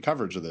there'll be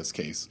coverage of this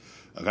case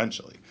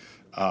eventually.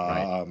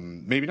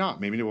 Maybe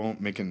not. Maybe it won't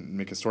make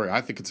a story.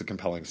 I think it's a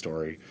compelling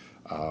story,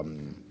 out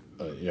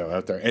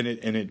there, and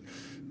it.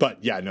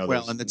 But yeah, no.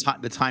 Well, and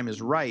the time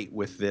is right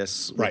with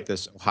this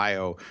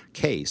Ohio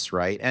case,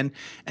 right? And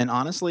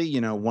honestly,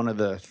 one of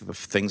the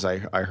things I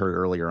heard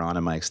earlier on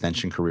in my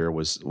extension career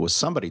was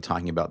somebody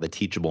talking about the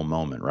teachable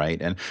moment, right?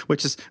 And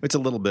it's a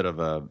little bit of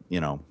a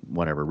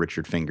whatever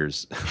Richard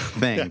Fingers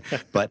thing,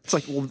 but it's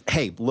like, well,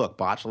 hey, look,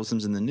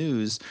 botulism's in the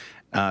news.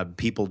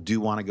 People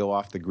do want to go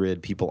off the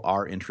grid. People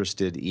are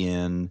interested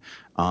in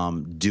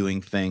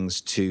doing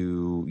things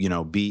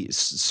to, be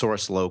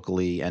source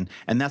locally, and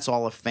that's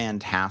all a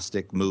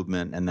fantastic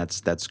movement, and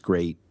that's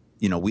great.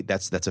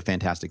 That's a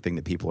fantastic thing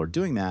that people are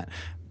doing that.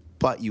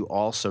 But you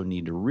also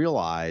need to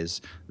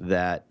realize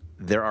that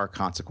there are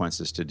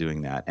consequences to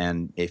doing that,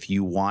 and if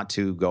you want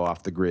to go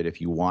off the grid,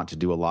 if you want to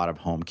do a lot of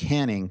home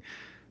canning,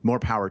 more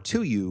power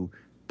to you.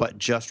 But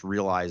just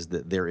realize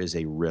that there is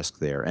a risk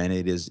there, and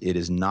it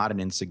is not an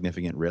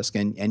insignificant risk,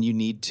 and you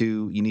need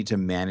to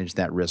manage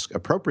that risk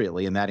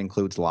appropriately, and that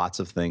includes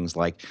lots of things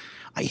like,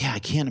 I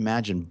can't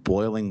imagine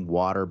boiling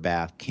water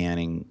bath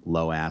canning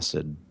low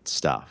acid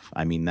stuff.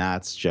 I mean,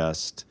 that's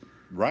just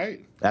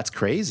right. That's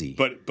crazy.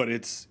 But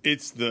it's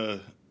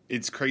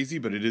crazy,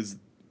 but it is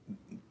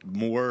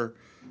more.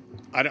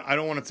 I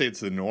don't want to say it's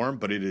the norm,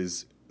 but it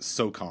is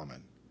so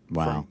common.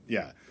 Wow.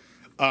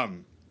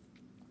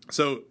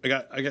 So I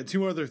got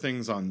two other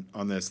things on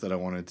this that I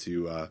wanted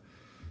to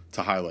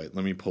highlight.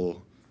 Let me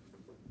pull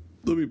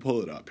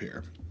it up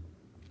here.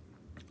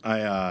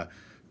 As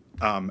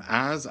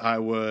I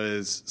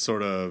was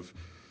sort of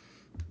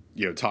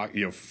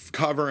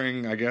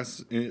covering, I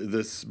guess,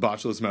 this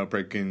botulism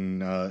outbreak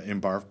in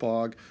Barf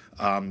Blog,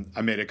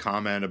 I made a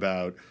comment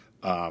about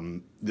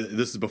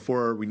this is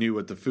before we knew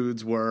what the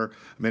foods were.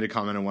 I made a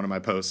comment in one of my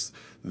posts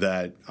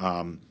that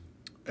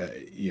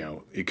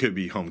it could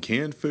be home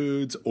canned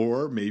foods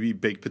or maybe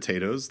baked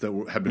potatoes that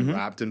have been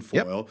wrapped in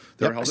foil.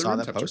 They're held at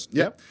room temperature.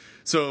 Yep.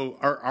 So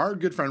our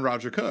good friend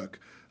Roger Cook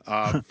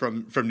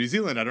from New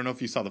Zealand, I don't know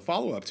if you saw the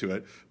follow up to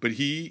it, but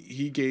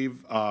he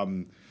gave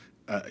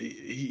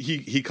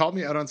he called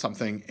me out on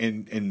something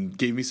and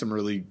gave me some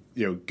really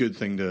good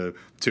thing to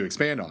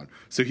expand on.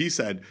 So he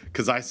said,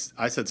 because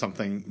I said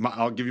something,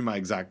 I'll give you my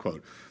exact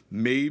quote.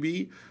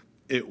 Maybe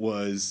it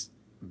was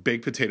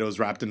baked potatoes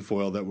wrapped in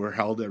foil that were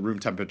held at room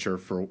temperature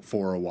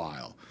for a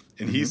while.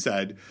 and he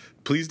said,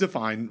 please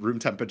define room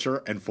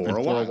temperature and for a For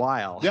while. a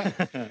while. Yeah.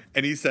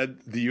 And he said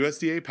the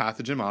USDA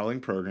pathogen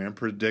modeling program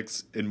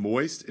predicts in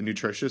moist and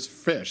nutritious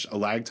fish a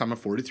lag time of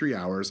 43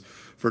 hours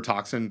for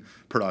toxin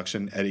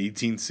production at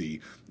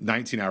 18C,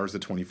 19 hours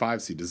at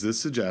 25C. Does this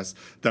suggest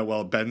that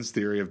while Ben's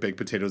theory of baked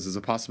potatoes is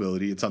a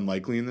possibility, it's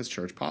unlikely in this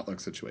church potluck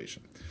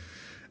situation?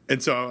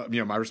 And so,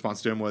 my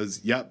response to him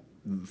was, yep,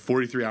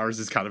 43 hours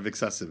is kind of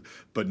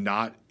excessive, but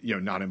not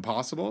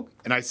impossible.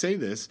 And I say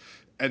this,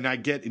 and I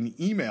get an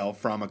email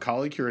from a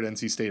colleague here at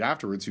NC State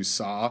afterwards who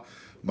saw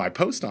my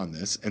post on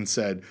this and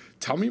said,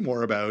 tell me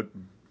more about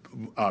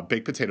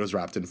baked potatoes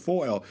wrapped in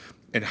foil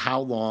and how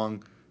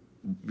long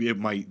it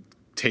might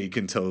take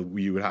until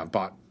you would have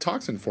bot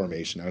toxin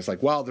formation. I was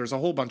like, well, there's a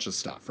whole bunch of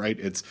stuff, right?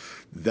 It's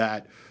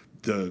that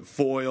the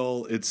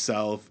foil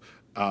itself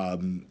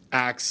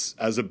acts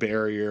as a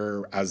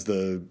barrier as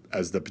the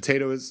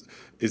potato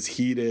is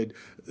heated.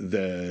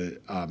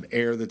 The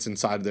air that's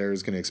inside there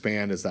is going to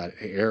expand as that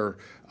air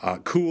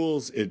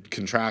cools. It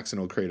contracts and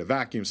it'll create a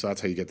vacuum. So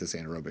that's how you get this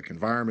anaerobic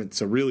environment.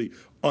 So really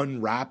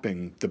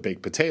unwrapping the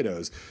baked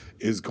potatoes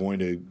is going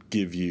to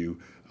give you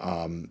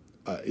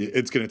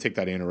it's going to take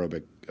that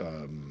anaerobic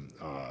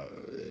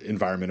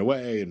environment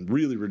away and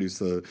really reduce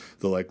the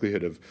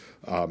likelihood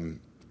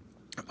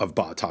of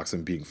bot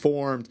toxin being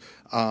formed.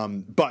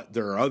 But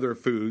there are other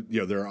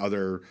there are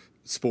other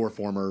spore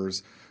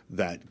formers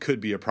that could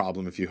be a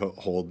problem if you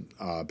hold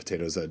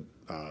potatoes at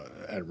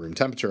room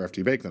temperature after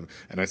you bake them.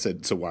 And I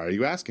said, so why are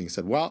you asking? He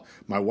said, well,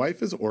 my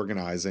wife is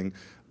organizing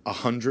a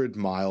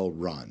 100-mile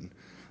run.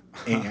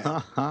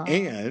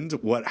 And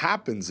what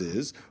happens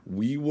is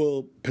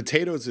baked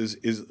potatoes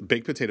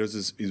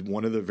is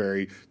one of the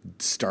very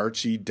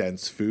starchy,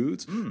 dense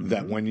foods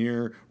that when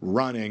you're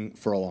running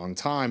for a long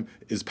time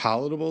is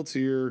palatable to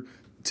your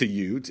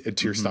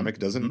stomach. It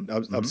doesn't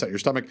upset your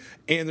stomach.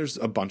 And there's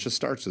a bunch of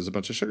starch. There's a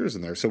bunch of sugars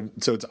in there. So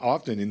it's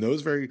often in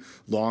those very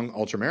long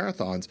ultra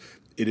marathons,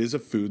 it is a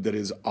food that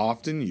is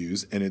often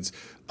used, and it's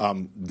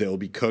they'll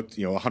be cooked.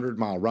 A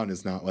 100-mile run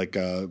is not like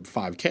a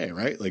 5K,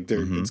 right? Like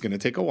it's going to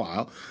take a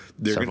while.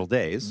 Several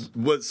days.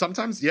 Well,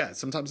 sometimes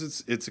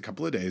it's a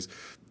couple of days.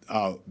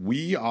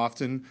 We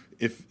often,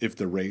 if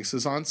the race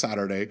is on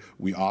Saturday,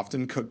 we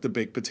often cook the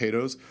baked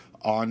potatoes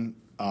on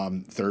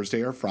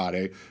Thursday or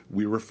Friday.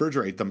 We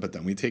refrigerate them, but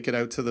then we take it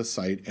out to the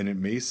site, and it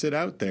may sit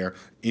out there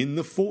in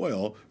the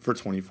foil for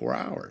 24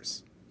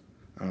 hours.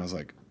 And I was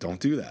like, don't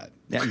do that.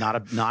 Yeah, not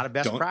a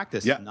best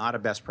practice. Yeah. Not a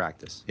best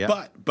practice.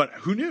 Yeah. But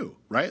who knew,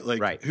 right?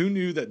 Like, right. Who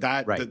knew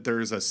that right.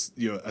 there's a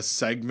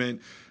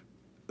segment.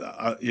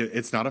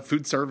 It's not a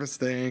food service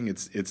thing.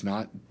 It's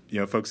not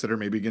folks that are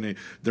maybe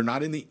they're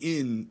not in the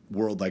in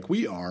world like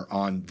we are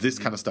on this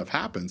kind of stuff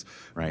happens.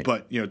 Right.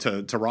 But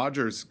to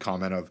Roger's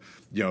comment of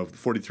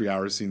 43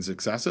 hours seems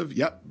excessive.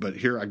 Yep. But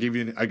here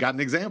I got an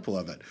example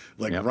of it.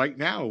 Like right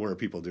now where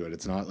people do it.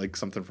 It's not like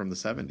something from the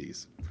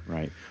 70s.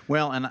 Right.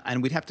 Well,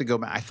 and we'd have to go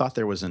back. I thought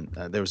there was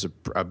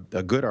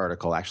a good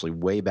article actually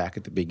way back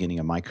at the beginning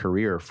of my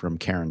career from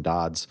Karen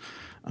Dodds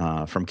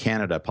from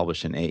Canada,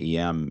 published in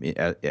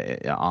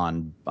AEM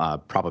on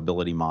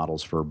probability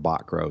models for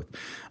bot growth.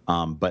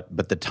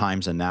 But the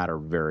times in that are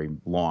very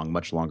long,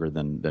 much longer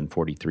than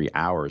 43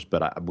 hours.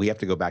 But we have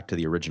to go back to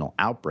the original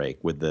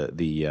outbreak with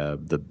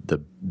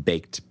the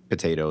baked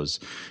potatoes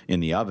in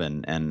the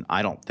oven, and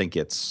I don't think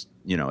it's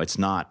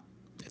not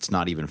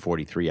even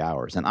 43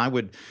 hours. And I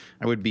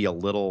would be a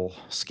little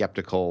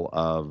skeptical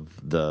of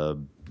the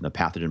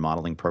pathogen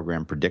modeling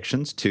program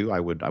predictions too. I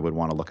would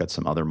want to look at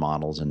some other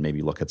models and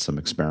maybe look at some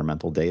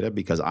experimental data,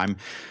 because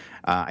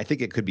I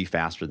think it could be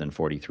faster than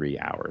 43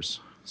 hours.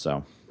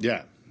 So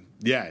yeah.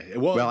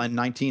 Well, and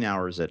 19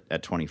 hours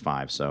at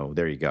 25. So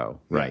there you go.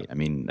 Right. I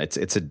mean,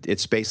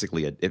 it's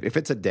basically if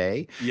it's a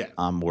day. Yeah.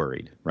 I'm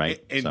worried.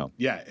 Right.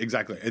 Yeah,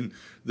 exactly. And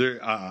there,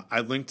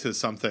 I linked to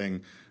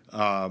something.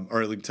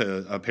 Or I linked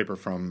to a paper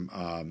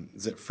from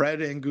is it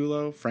Frank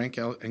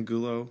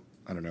Angulo?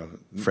 I don't know.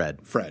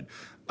 Fred.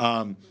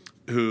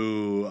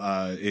 Who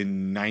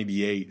in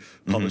 98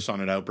 published on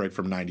an outbreak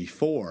from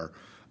 94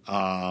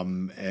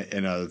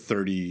 in a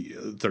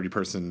 30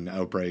 person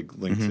outbreak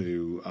linked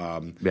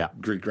to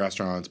Greek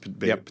restaurants,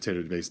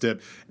 potato-based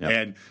dip. Yep.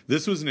 And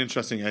this was an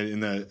interesting, in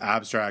the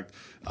abstract,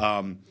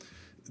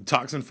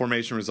 toxin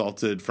formation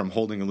resulted from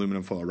holding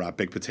aluminum foil wrapped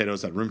baked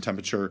potatoes at room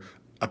temperature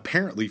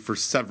apparently for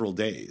several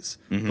days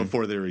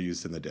before they were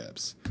used in the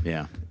dips.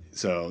 Yeah.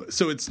 So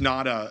it's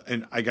not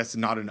I guess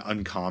not an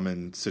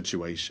uncommon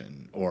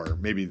situation, or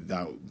maybe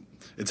that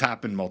it's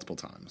happened multiple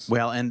times.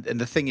 Well, and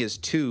the thing is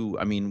too,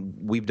 I mean,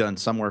 we've done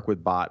some work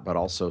with bot, but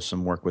also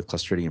some work with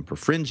Clostridium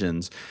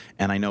perfringens,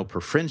 and I know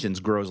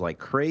perfringens grows like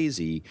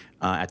crazy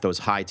at those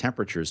high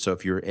temperatures. So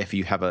if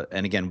you have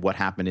and again, what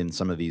happened in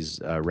some of these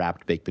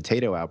wrapped baked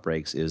potato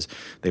outbreaks is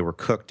they were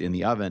cooked in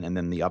the oven, and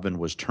then the oven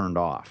was turned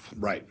off.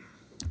 Right.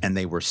 And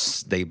they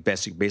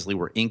basically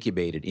were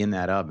incubated in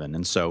that oven,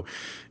 and so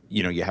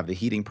you have the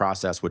heating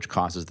process, which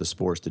causes the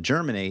spores to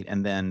germinate,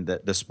 and then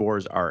the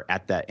spores are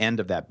at the end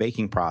of that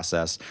baking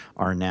process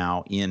are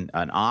now in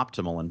an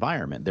optimal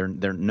environment.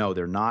 They're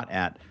not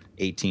at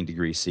 18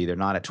 degrees C. They're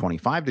not at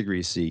 25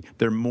 degrees C.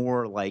 They're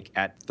more like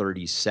at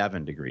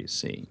 37 degrees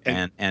C.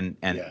 And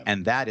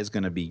that is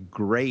going to be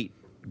great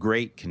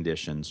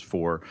conditions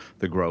for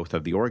the growth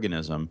of the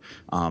organism,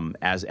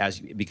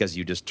 because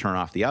you just turn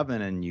off the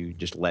oven and you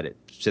just let it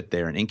sit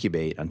there and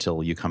incubate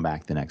until you come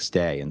back the next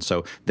day. And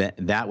so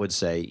that would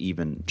say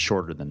even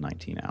shorter than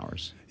 19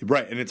 hours.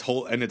 Right, and it's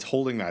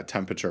holding that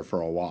temperature for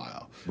a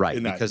while.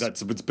 Right, because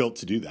it's built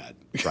to do that.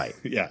 Right.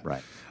 Yeah.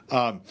 Right.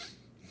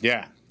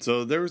 Yeah.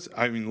 So there was,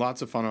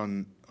 lots of fun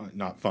on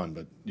not fun,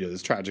 but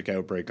this tragic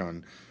outbreak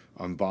on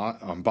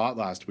Bot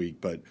last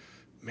week. But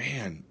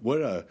man,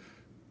 what a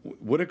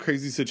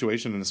crazy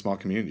situation in a small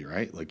community,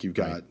 right? Like you've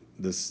got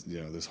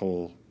this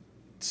whole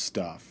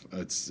stuff.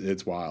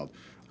 It's wild.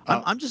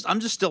 I'm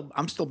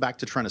still back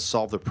to trying to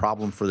solve the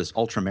problem for this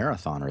ultra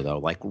marathoner though.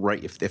 Like,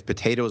 if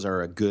potatoes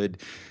are a good,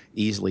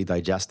 easily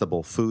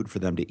digestible food for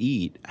them to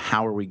eat,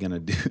 how are we going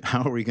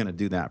to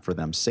do that for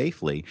them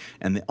safely?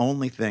 And the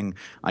only thing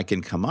I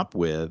can come up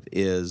with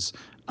is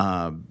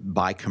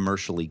buy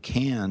commercially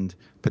canned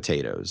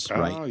potatoes,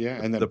 right? Oh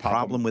yeah, and then the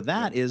problem with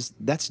that is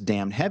that's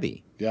damn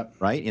heavy. Yep.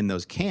 Right, in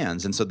those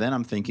cans. And so then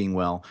I'm thinking,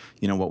 well,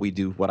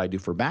 what I do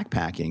for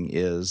backpacking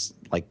is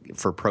like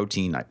for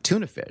protein,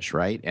 tuna fish,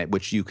 right,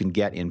 which you can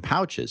get in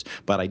pouches.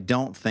 But I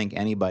don't think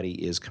anybody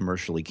is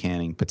commercially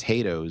canning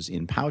potatoes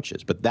in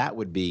pouches. But that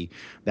would be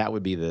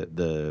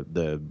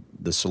the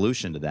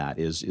solution to that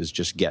is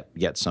just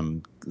get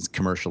some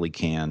commercially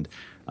canned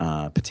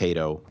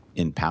potato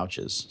in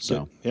pouches.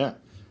 So yeah.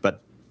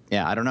 But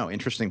yeah, I don't know.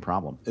 Interesting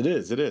problem. It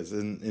is,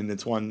 and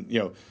it's one.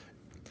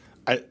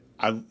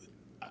 I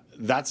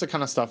that's the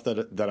kind of stuff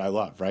that I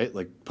love, right?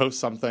 Like post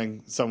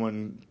something,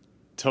 someone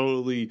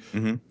totally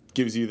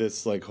gives you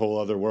this like whole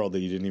other world that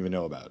you didn't even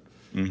know about.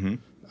 Mm-hmm.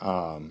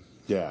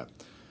 Yeah.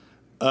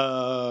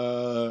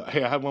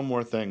 Hey, I have one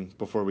more thing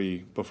before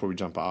we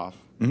jump off.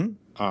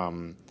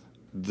 Mm-hmm.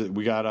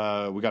 We got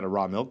a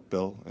raw milk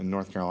bill in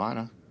North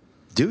Carolina.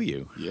 Do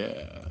you?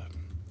 Yeah.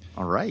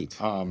 All right.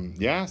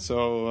 Yeah.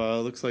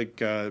 So looks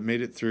like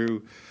made it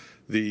through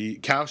the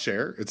cow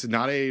share. It's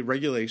not a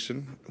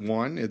regulation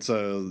one. It's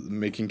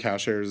making cow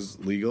shares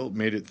legal.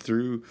 Made it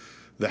through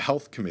the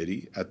health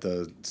committee at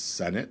the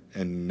Senate,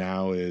 and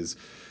now is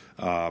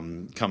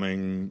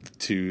coming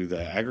to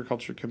the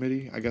agriculture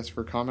committee, I guess,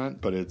 for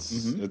comment. But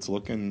it's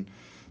looking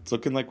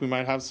like we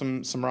might have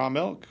some raw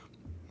milk.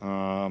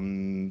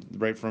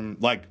 Right from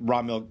like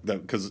raw milk,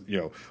 because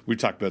we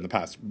talked about in the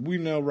past. We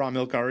know raw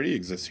milk already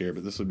exists here,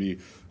 but this would be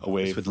a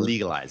way. This would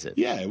legalize it.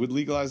 Yeah, it would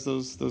legalize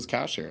those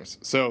cow shares.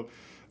 So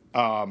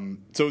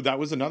that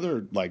was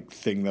another like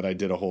thing that I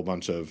did a whole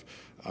bunch of.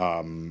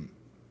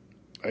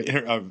 I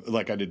did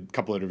a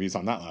couple interviews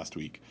on that last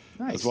week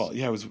as well.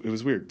 Yeah, it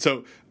was weird.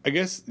 So I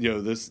guess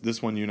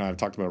this one you and I have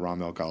talked about raw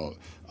milk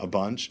a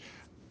bunch.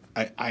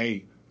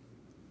 I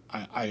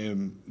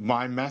am,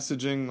 my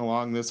messaging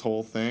along this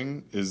whole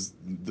thing is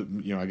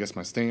I guess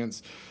my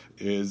stance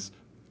is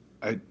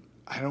I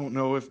don't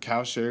know if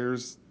cow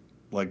shares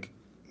like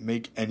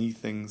make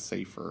anything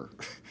safer,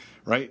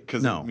 right?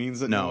 Because it means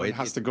that no one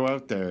has to go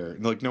out there,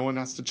 like no one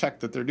has to check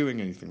that they're doing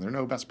anything. There are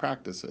no best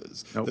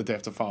practices that they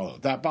have to follow.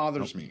 That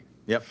bothers me.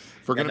 Yep.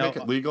 If we're going to make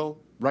it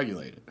legal,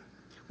 regulate it.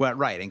 Well,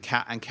 right, and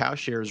cow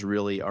shares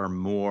really are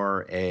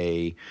more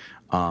a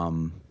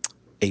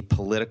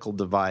political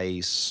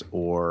device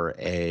or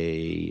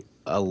a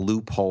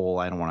loophole.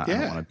 I don't want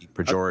to be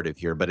pejorative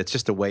here, but it's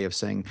just a way of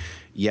saying,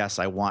 yes,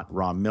 I want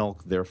raw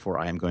milk, therefore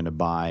I am going to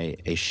buy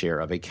a share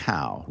of a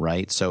cow,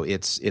 right? So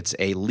it's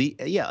a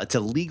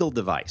legal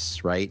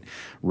device, right?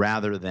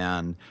 Rather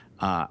than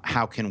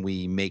how can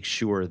we make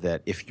sure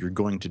that if you're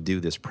going to do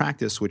this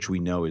practice, which we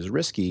know is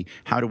risky,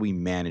 how do we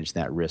manage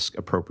that risk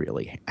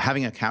appropriately?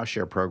 Having a cow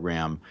share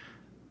program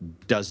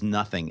does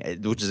nothing,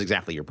 which is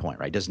exactly your point,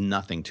 right? Does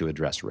nothing to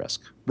address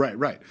risk.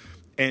 Right.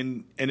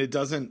 And it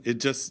doesn't, it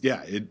just,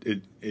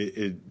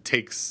 it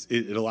takes,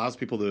 it allows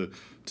people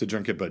to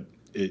drink it, but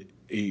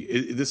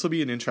this will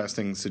be an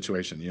interesting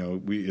situation.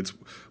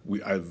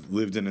 I've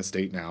lived in a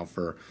state now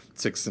for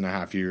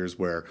 6.5 years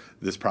where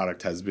this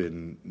product has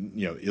been,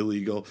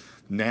 illegal.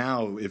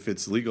 Now, if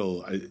it's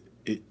legal,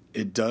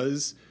 it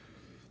does.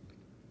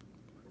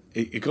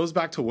 It goes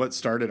back to what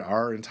started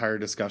our entire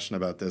discussion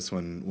about this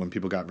when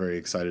people got very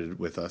excited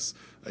with us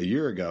a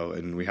year ago,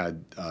 and we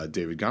had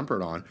David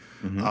Gumpert on.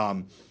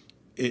 Mm-hmm.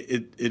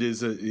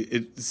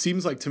 It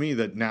seems like to me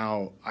that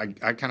now I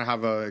kind of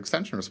have an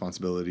extension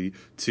responsibility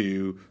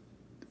to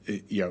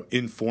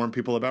inform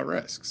people about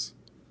risks.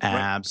 Right?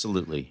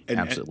 Absolutely.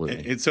 And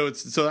so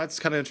that's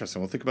kind of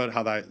interesting. We'll think about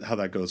how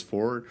that goes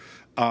forward.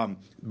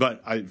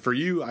 But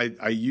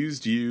I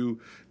used you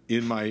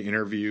in my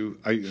interview.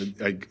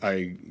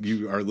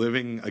 You are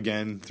living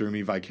again through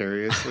me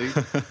vicariously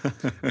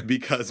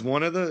because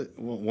one of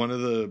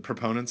the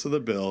proponents of the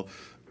bill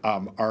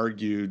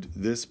argued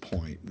this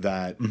point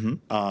that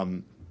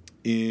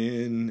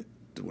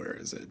where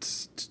is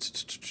it?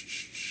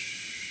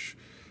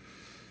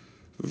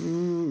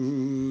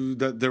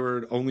 That there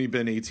were only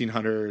been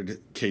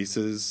 1,800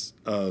 cases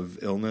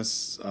of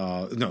illness.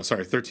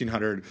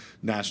 1,300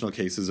 national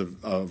cases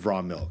of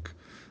raw milk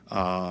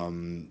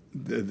that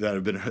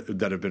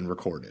have been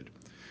recorded.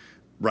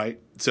 Right.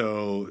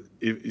 So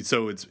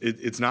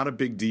it's not a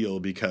big deal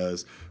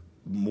because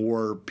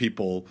more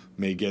people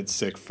may get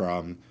sick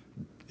from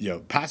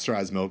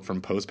pasteurized milk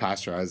from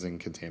post-pasteurizing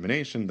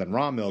contamination than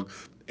raw milk.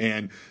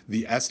 And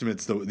the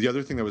estimates, the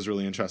other thing that was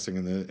really interesting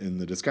in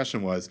the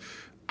discussion was,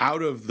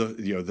 out of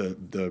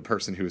the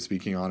person who was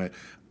speaking on it,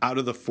 out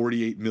of the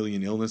 48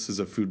 million illnesses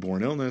of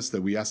foodborne illness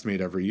that we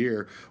estimate every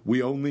year,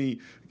 we only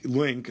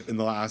link in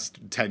the last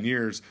 10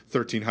 years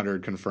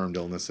 1,300 confirmed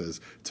illnesses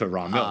to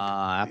raw milk.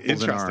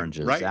 Apples and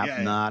oranges,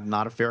 right?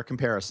 Not a fair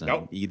comparison.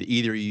 Nope.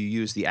 Either you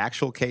use the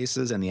actual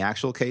cases and the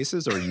actual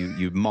cases, or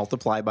you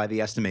multiply by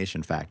the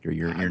estimation factor.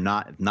 You're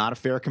not a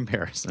fair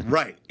comparison,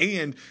 right?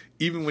 And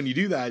even when you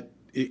do that,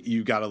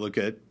 you got to look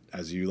at,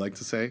 as you like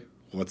to say,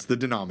 what's the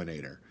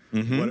denominator.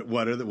 Mm-hmm.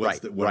 What are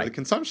the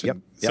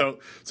consumption?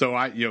 Yep. So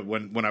I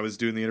when I was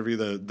doing the interview,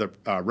 the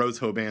Rose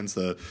Hobans,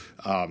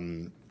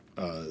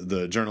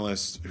 the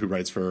journalist who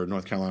writes for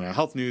North Carolina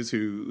Health News,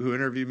 who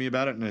interviewed me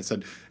about it, and I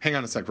said, "Hang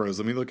on a sec, Rose,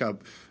 let me look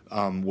up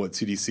what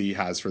CDC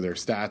has for their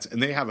stats,"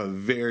 and they have a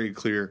very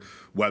clear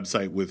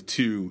website with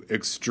 2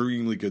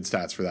 extremely good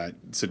stats for that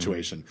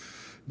situation.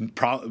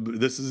 Mm-hmm.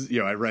 This is,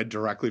 I read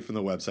directly from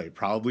the website.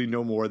 Probably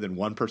no more than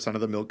 1%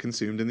 of the milk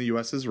consumed in the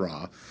U.S. is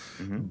raw,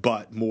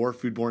 but more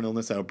foodborne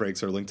illness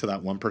outbreaks are linked to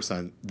that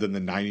 1% than the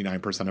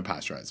 99% of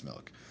pasteurized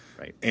milk.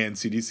 Right. And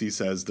CDC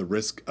says the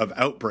risk of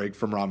outbreak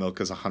from raw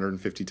milk is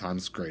 150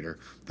 times greater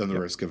than the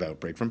risk of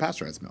outbreak from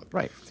pasteurized milk.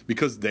 Right.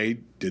 Because they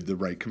did the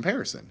right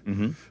comparison.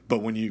 Mm-hmm. But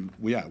when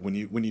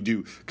you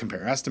do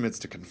compare estimates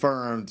to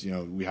confirmed,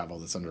 we have all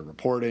this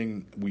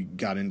underreporting. We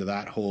got into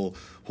that whole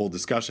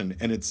discussion,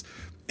 and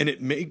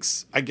it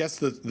makes, I guess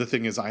the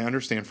thing is, I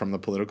understand from the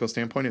political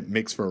standpoint, it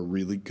makes for a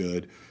really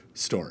good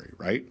story,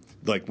 right?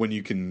 Like when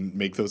you can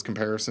make those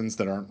comparisons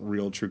that aren't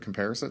real, true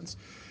comparisons.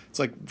 It's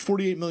like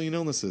 48 million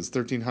illnesses,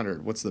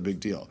 1,300. What's the big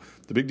deal?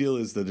 The big deal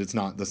is that it's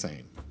not the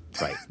same.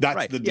 Right. That's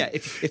right. the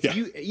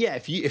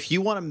If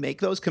you want to make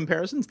those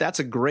comparisons, that's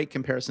a great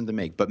comparison to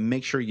make. But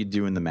make sure you're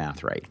doing the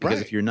math right. Because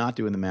if you're not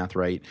doing the math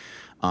right,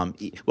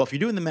 if you're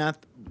doing the math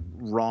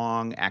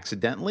wrong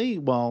accidentally,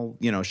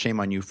 shame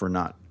on you for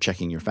not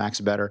checking your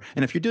facts better.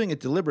 And if you're doing it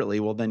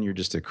deliberately, well, then you're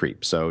just a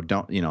creep. So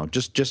don't,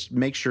 just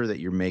make sure that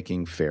you're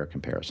making fair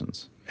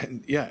comparisons.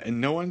 And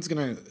no one's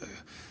gonna.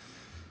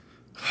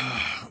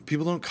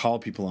 People don't call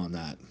people on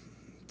that,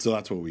 so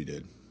that's what we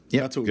did.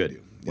 Yeah, that's what good. we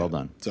do. Well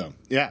done. So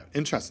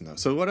interesting though.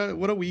 So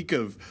what a week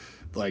of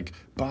like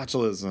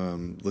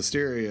botulism,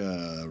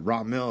 listeria,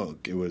 raw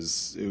milk. It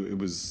was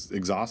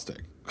exhausting,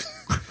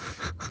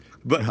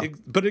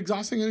 but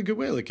exhausting in a good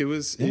way. Like it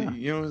was,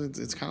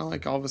 it's kind of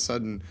like all of a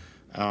sudden,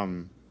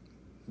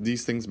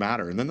 these things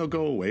matter, and then they'll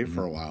go away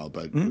for a while.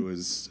 But it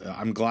was.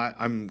 I'm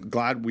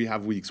glad we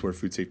have weeks where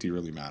food safety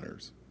really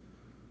matters.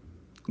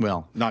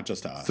 Well, not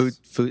just to us.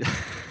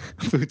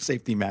 Food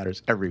safety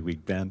matters every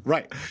week, Ben.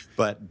 Right.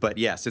 But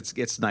yes,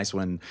 it's nice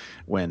when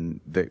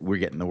we're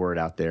getting the word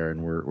out there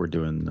and we're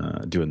doing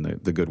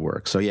the good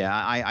work. So yeah,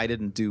 I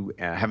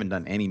haven't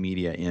done any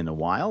media in a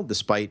while,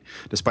 despite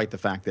the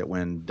fact that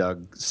when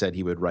Doug said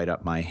he would write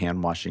up my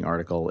hand washing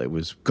article, it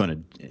was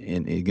going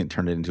to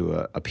turn it into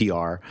a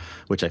PR,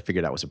 which I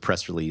figured out was a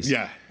press release.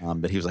 Yeah.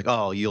 But he was like,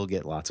 "Oh, you'll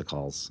get lots of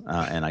calls,"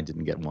 and I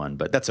didn't get one,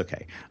 but that's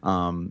okay.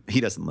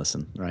 He doesn't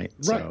listen, right?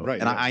 Right.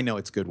 And I know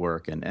it's good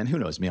work, and who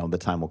knows, the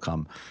time will come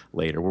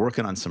later. We're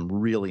working on some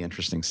really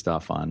interesting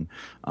stuff on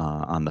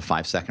the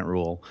 5-second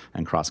rule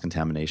and cross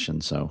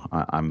contamination. So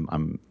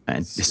I'm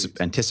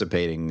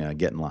anticipating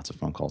getting lots of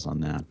phone calls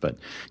on that. But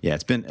yeah,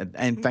 it's been,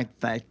 and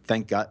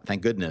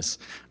thank goodness,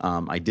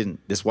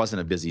 this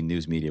wasn't a busy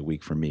news media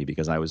week for me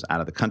because I was out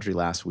of the country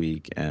last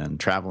week and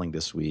traveling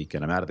this week,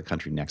 and I'm out of the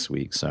country next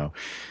week. So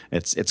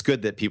it's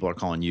good that people are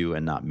calling you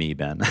and not me,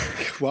 Ben.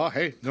 Well,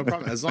 hey, no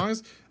problem. As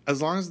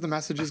long as the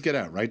messages get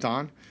out, right,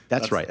 Don?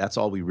 That's right. That's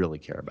all we really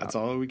care about. That's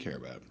all we care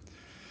about.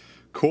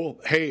 Cool.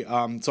 Hey,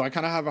 so I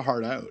kind of have a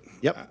heart out.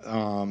 Yep.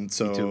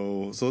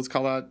 So let's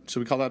call that. Should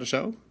we call that a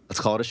show?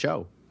 Let's call it a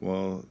show.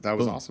 Well, that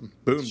was awesome.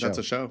 Boom. That's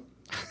a show.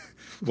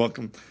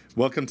 Welcome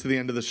to the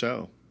end of the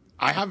show.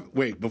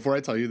 Before I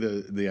tell you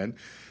the end.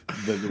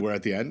 We're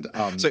at the end.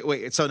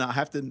 So now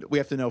we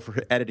have to know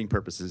for editing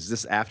purposes, is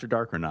this After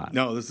Dark or not?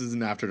 No, this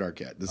isn't After Dark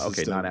yet. This is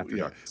still, not After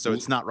Dark. So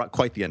it's not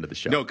quite the end of the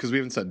show. No, because we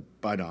haven't said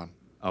bye, Don.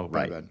 Oh,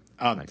 right. Bye,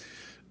 Ben. Right.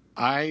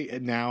 I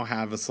now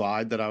have a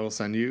slide that I will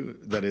send you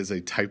that is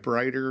a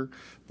typewriter,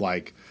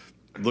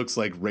 looks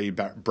like Ray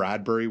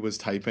Bradbury was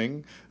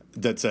typing,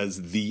 that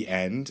says "The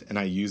End," and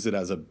I use it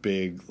as a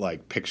big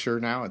picture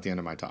now at the end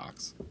of my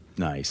talks.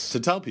 Nice. To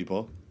tell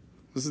people,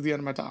 this is the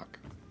end of my talk.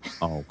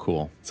 Oh,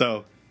 cool.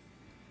 So,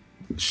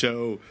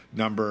 show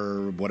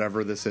number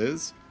whatever this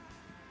is,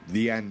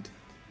 the end.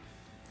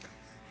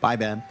 Bye,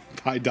 Ben.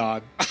 Bye,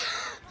 Don.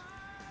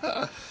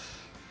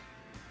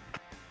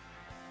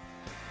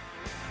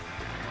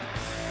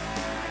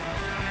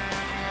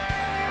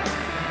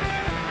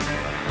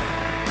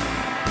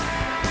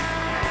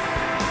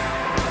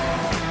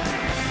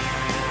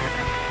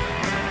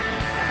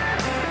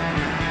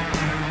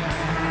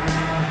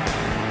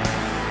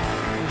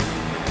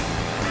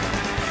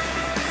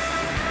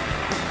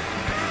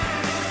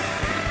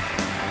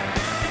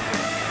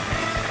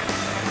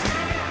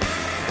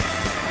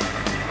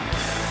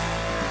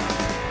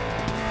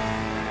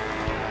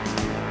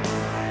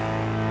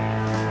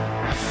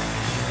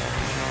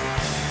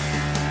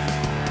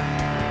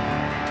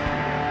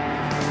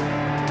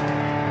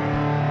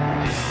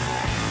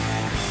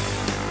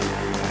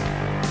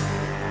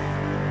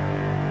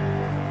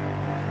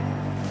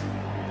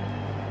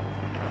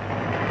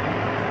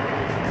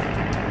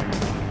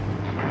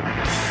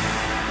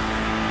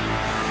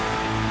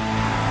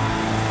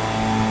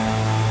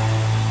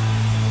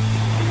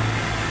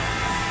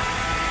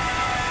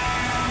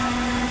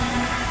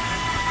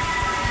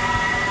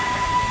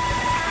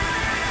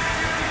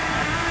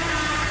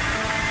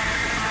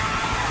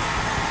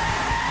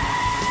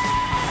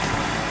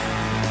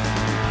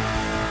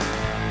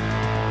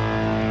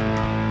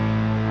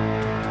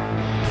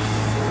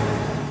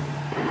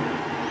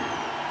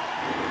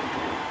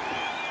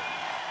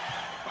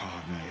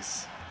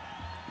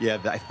 Yeah,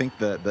 I think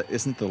the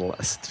isn't the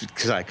last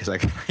because I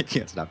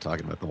can't stop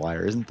talking about The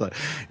Wire. Isn't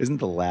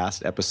the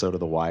last episode of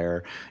The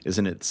Wire?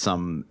 Isn't it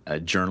some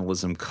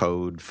journalism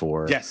code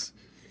for? Yes.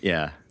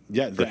 Yeah.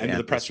 Yeah, the end of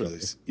the press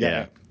release.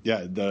 Yeah.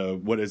 Yeah. The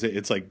what is it?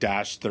 It's like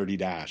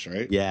 -30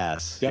 right?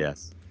 Yes. Yep.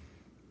 Yes.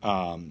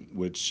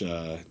 Which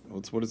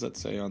what does that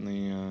say on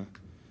the?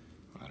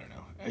 I don't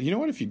know. You know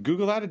what? If you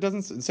Google that, it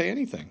doesn't say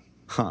anything.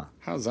 Huh.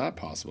 How's that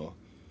possible?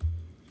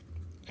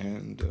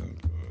 And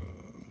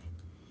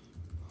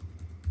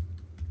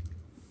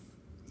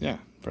yeah,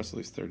 press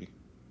release 30.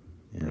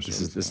 Yeah,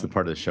 this is the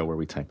part of the show where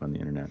we type on the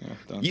internet. Yeah,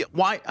 done.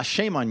 Why?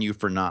 Shame on you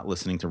for not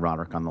listening to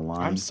Roderick on the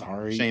Line. I'm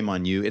sorry. Shame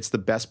on you. It's the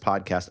best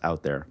podcast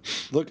out there.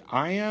 Look,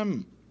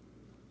 I'm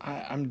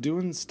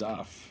doing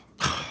stuff.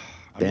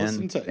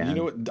 Ben, You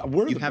know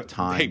what? you have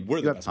time. Hey, we're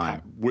You the have best.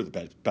 time. We're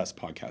the best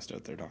podcast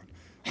out there, Don.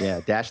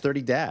 Yeah,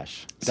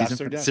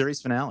 -30.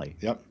 Series finale.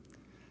 Yep.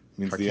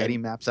 Means the Arcady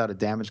end. maps out a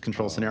damage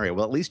control scenario.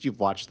 Well, at least you've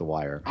watched The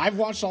Wire. I've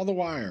watched all The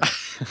Wire,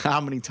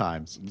 How many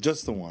times?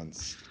 just the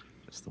once.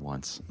 Just the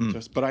once.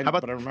 But I How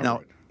about, remember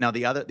it. Now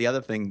the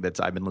other thing that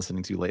I've been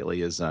listening to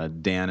lately is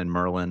Dan and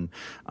Merlin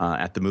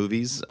at the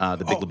movies,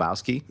 The Big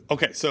Lebowski.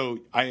 Okay, so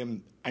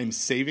I'm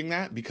saving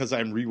that because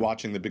I'm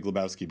rewatching The Big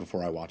Lebowski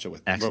before I watch it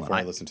before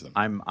I listen to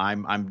them.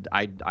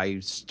 I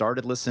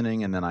started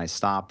listening and then I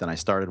stopped and I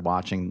started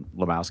watching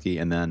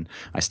Lebowski and then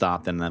I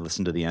stopped and then I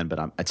listened to the end.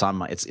 But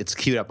it's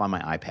queued up on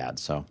my iPad,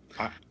 so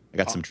I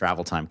got some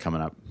travel time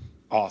coming up.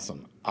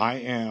 Awesome. I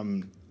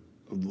am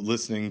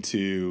listening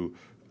to.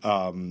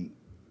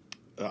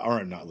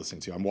 Or I'm not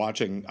listening to. I'm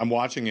watching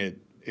it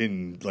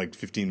in like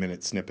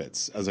 15-minute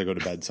snippets as I go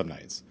to bed some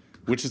nights,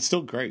 which is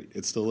still great.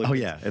 It's still like,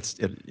 It's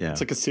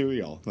like a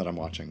serial that I'm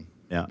watching.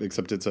 Yeah.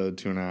 Except it's a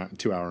 2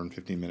 hour and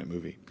 15-minute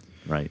movie.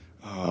 Right.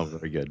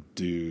 Very good,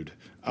 Dude.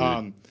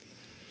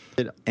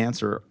 Did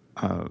answer.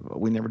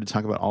 We never did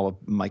talk about all of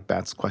Mike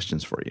Batt's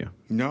questions for you.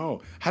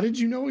 No. How did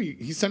you know?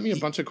 He sent me a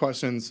bunch of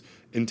questions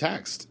in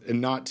text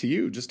and not to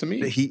you, just to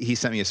me. He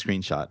sent me a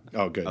screenshot.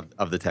 Oh, good.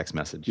 Of the text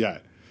message. Yeah.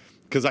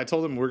 Because I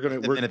told him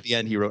And at the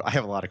end, he wrote, "I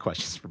have a lot of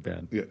questions for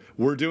Ben." Yeah,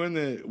 we're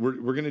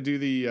gonna do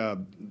the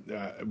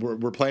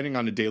we're planning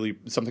on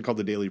something called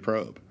the Daily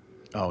Probe.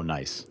 Oh,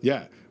 nice.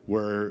 Yeah,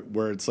 where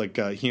it's like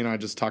he and I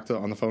just talked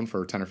on the phone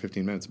for 10 or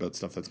 15 minutes about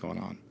stuff that's going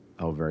on.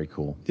 Oh, very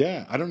cool.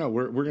 Yeah, I don't know.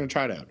 We're gonna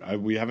try it out.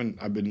 I've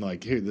been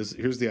like,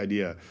 here's the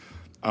idea,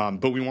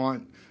 but we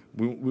want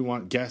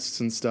guests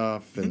and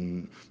stuff,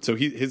 and so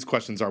his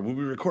questions are: will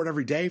we record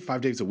every day,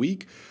 5 days a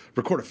week?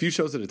 Record a few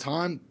shows at a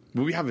time?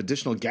 Will we have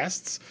additional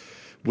guests?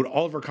 Would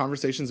all of our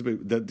conversations be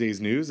that day's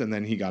news? And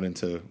then he got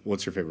into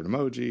what's your favorite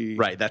emoji?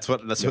 Right. That's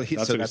what he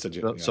said.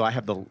 Yeah. So I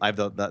have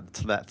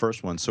that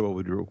first one. So what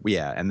would we?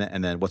 Yeah. And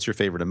then what's your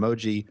favorite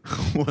emoji?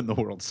 Won the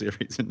World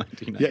Series in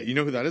 1990. Yeah, you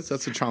know who that is?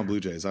 That's the Toronto Blue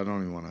Jays. I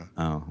don't even want to.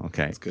 Oh,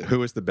 okay. That's good.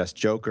 Who is the best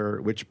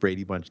Joker? Which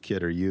Brady Bunch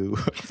kid are you?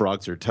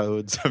 Frogs or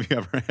toads? Have you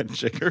ever had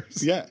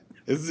chiggers? Yeah,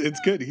 it's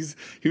good.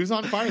 He was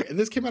on fire, and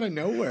this came out of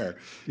nowhere.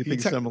 You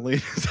think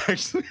Semolina is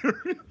actually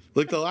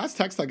like the last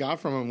text I got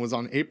from him was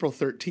on April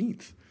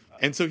 13th.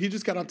 And so he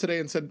just got up today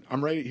and said,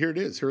 "I'm ready. Here it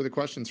is. Here are the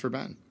questions for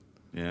Ben."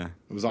 Yeah,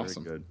 it was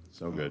awesome. Good,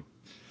 so good.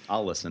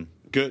 I'll listen.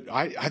 Good.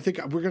 I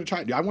think we're gonna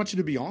try it. I want you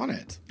to be on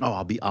it. Oh,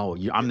 I'm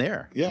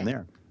there. Yeah, I'm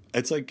there.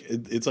 It's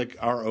like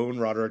our own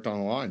Roderick on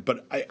the Line,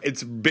 but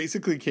it's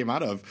basically came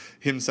out of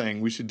him saying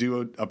we should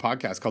do a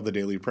podcast called The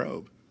Daily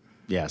Probe.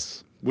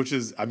 Yes, which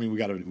is, I mean,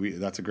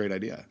 that's a great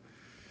idea.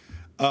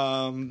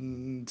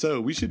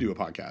 So we should do a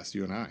podcast,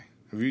 you and I.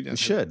 We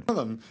should. One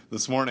of them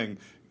this morning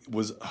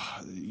was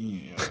part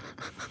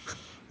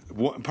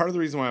of the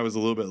reason why I was a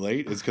little bit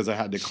late is because I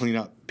had to clean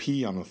up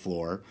pee on the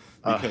floor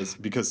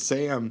because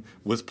Sam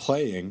was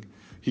playing.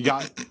 He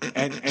got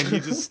and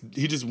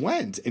he just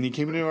went and he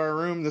came into our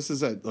room. This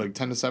is at like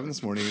 10 to 7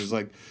 this morning. He was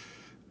like,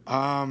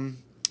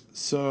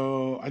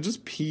 so I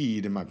just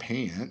peed in my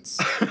pants.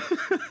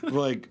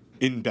 Like,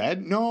 in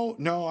bed? No,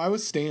 I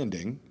was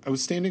standing. I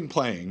was standing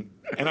playing,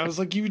 and I was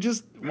like, why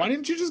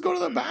didn't you just go to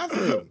the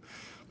bathroom?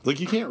 Like,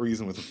 you can't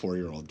reason with a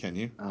 4-year-old, can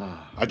you?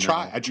 I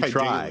try. No. I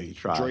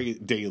try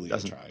daily.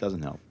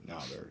 Doesn't help. No,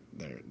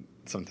 they're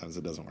sometimes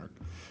it doesn't work.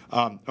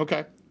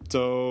 Okay,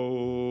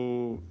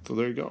 so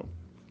there you go.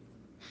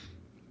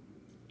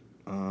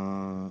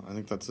 I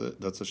think that's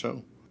it. That's the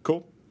show.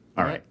 Cool.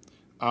 All right.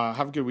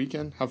 Have a good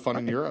weekend. Have fun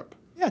in Europe.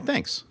 Yeah,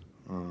 thanks.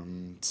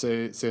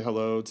 Say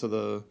hello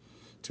to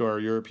our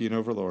European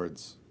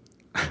overlords.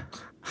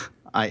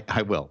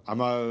 I will.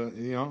 I'm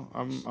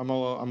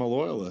a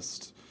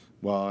loyalist.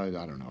 Well, I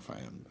don't know if I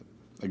am, but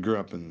I grew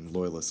up in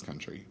loyalist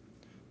country.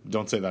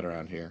 Don't say that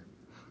around here.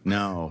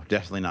 No,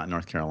 definitely not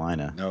North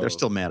Carolina. No. They're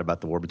still mad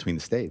about the war between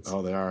the states.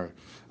 Oh, they are.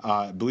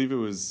 I believe it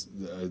was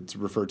it's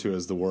referred to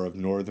as the War of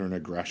Northern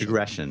Aggression.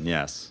 Aggression,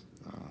 yes.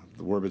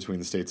 The war between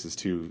the states is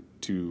too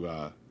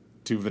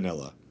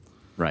vanilla.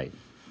 Right.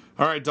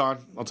 All right,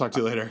 Don. I'll talk to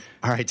you later.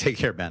 All right, take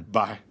care, Ben.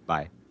 Bye.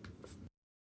 Bye.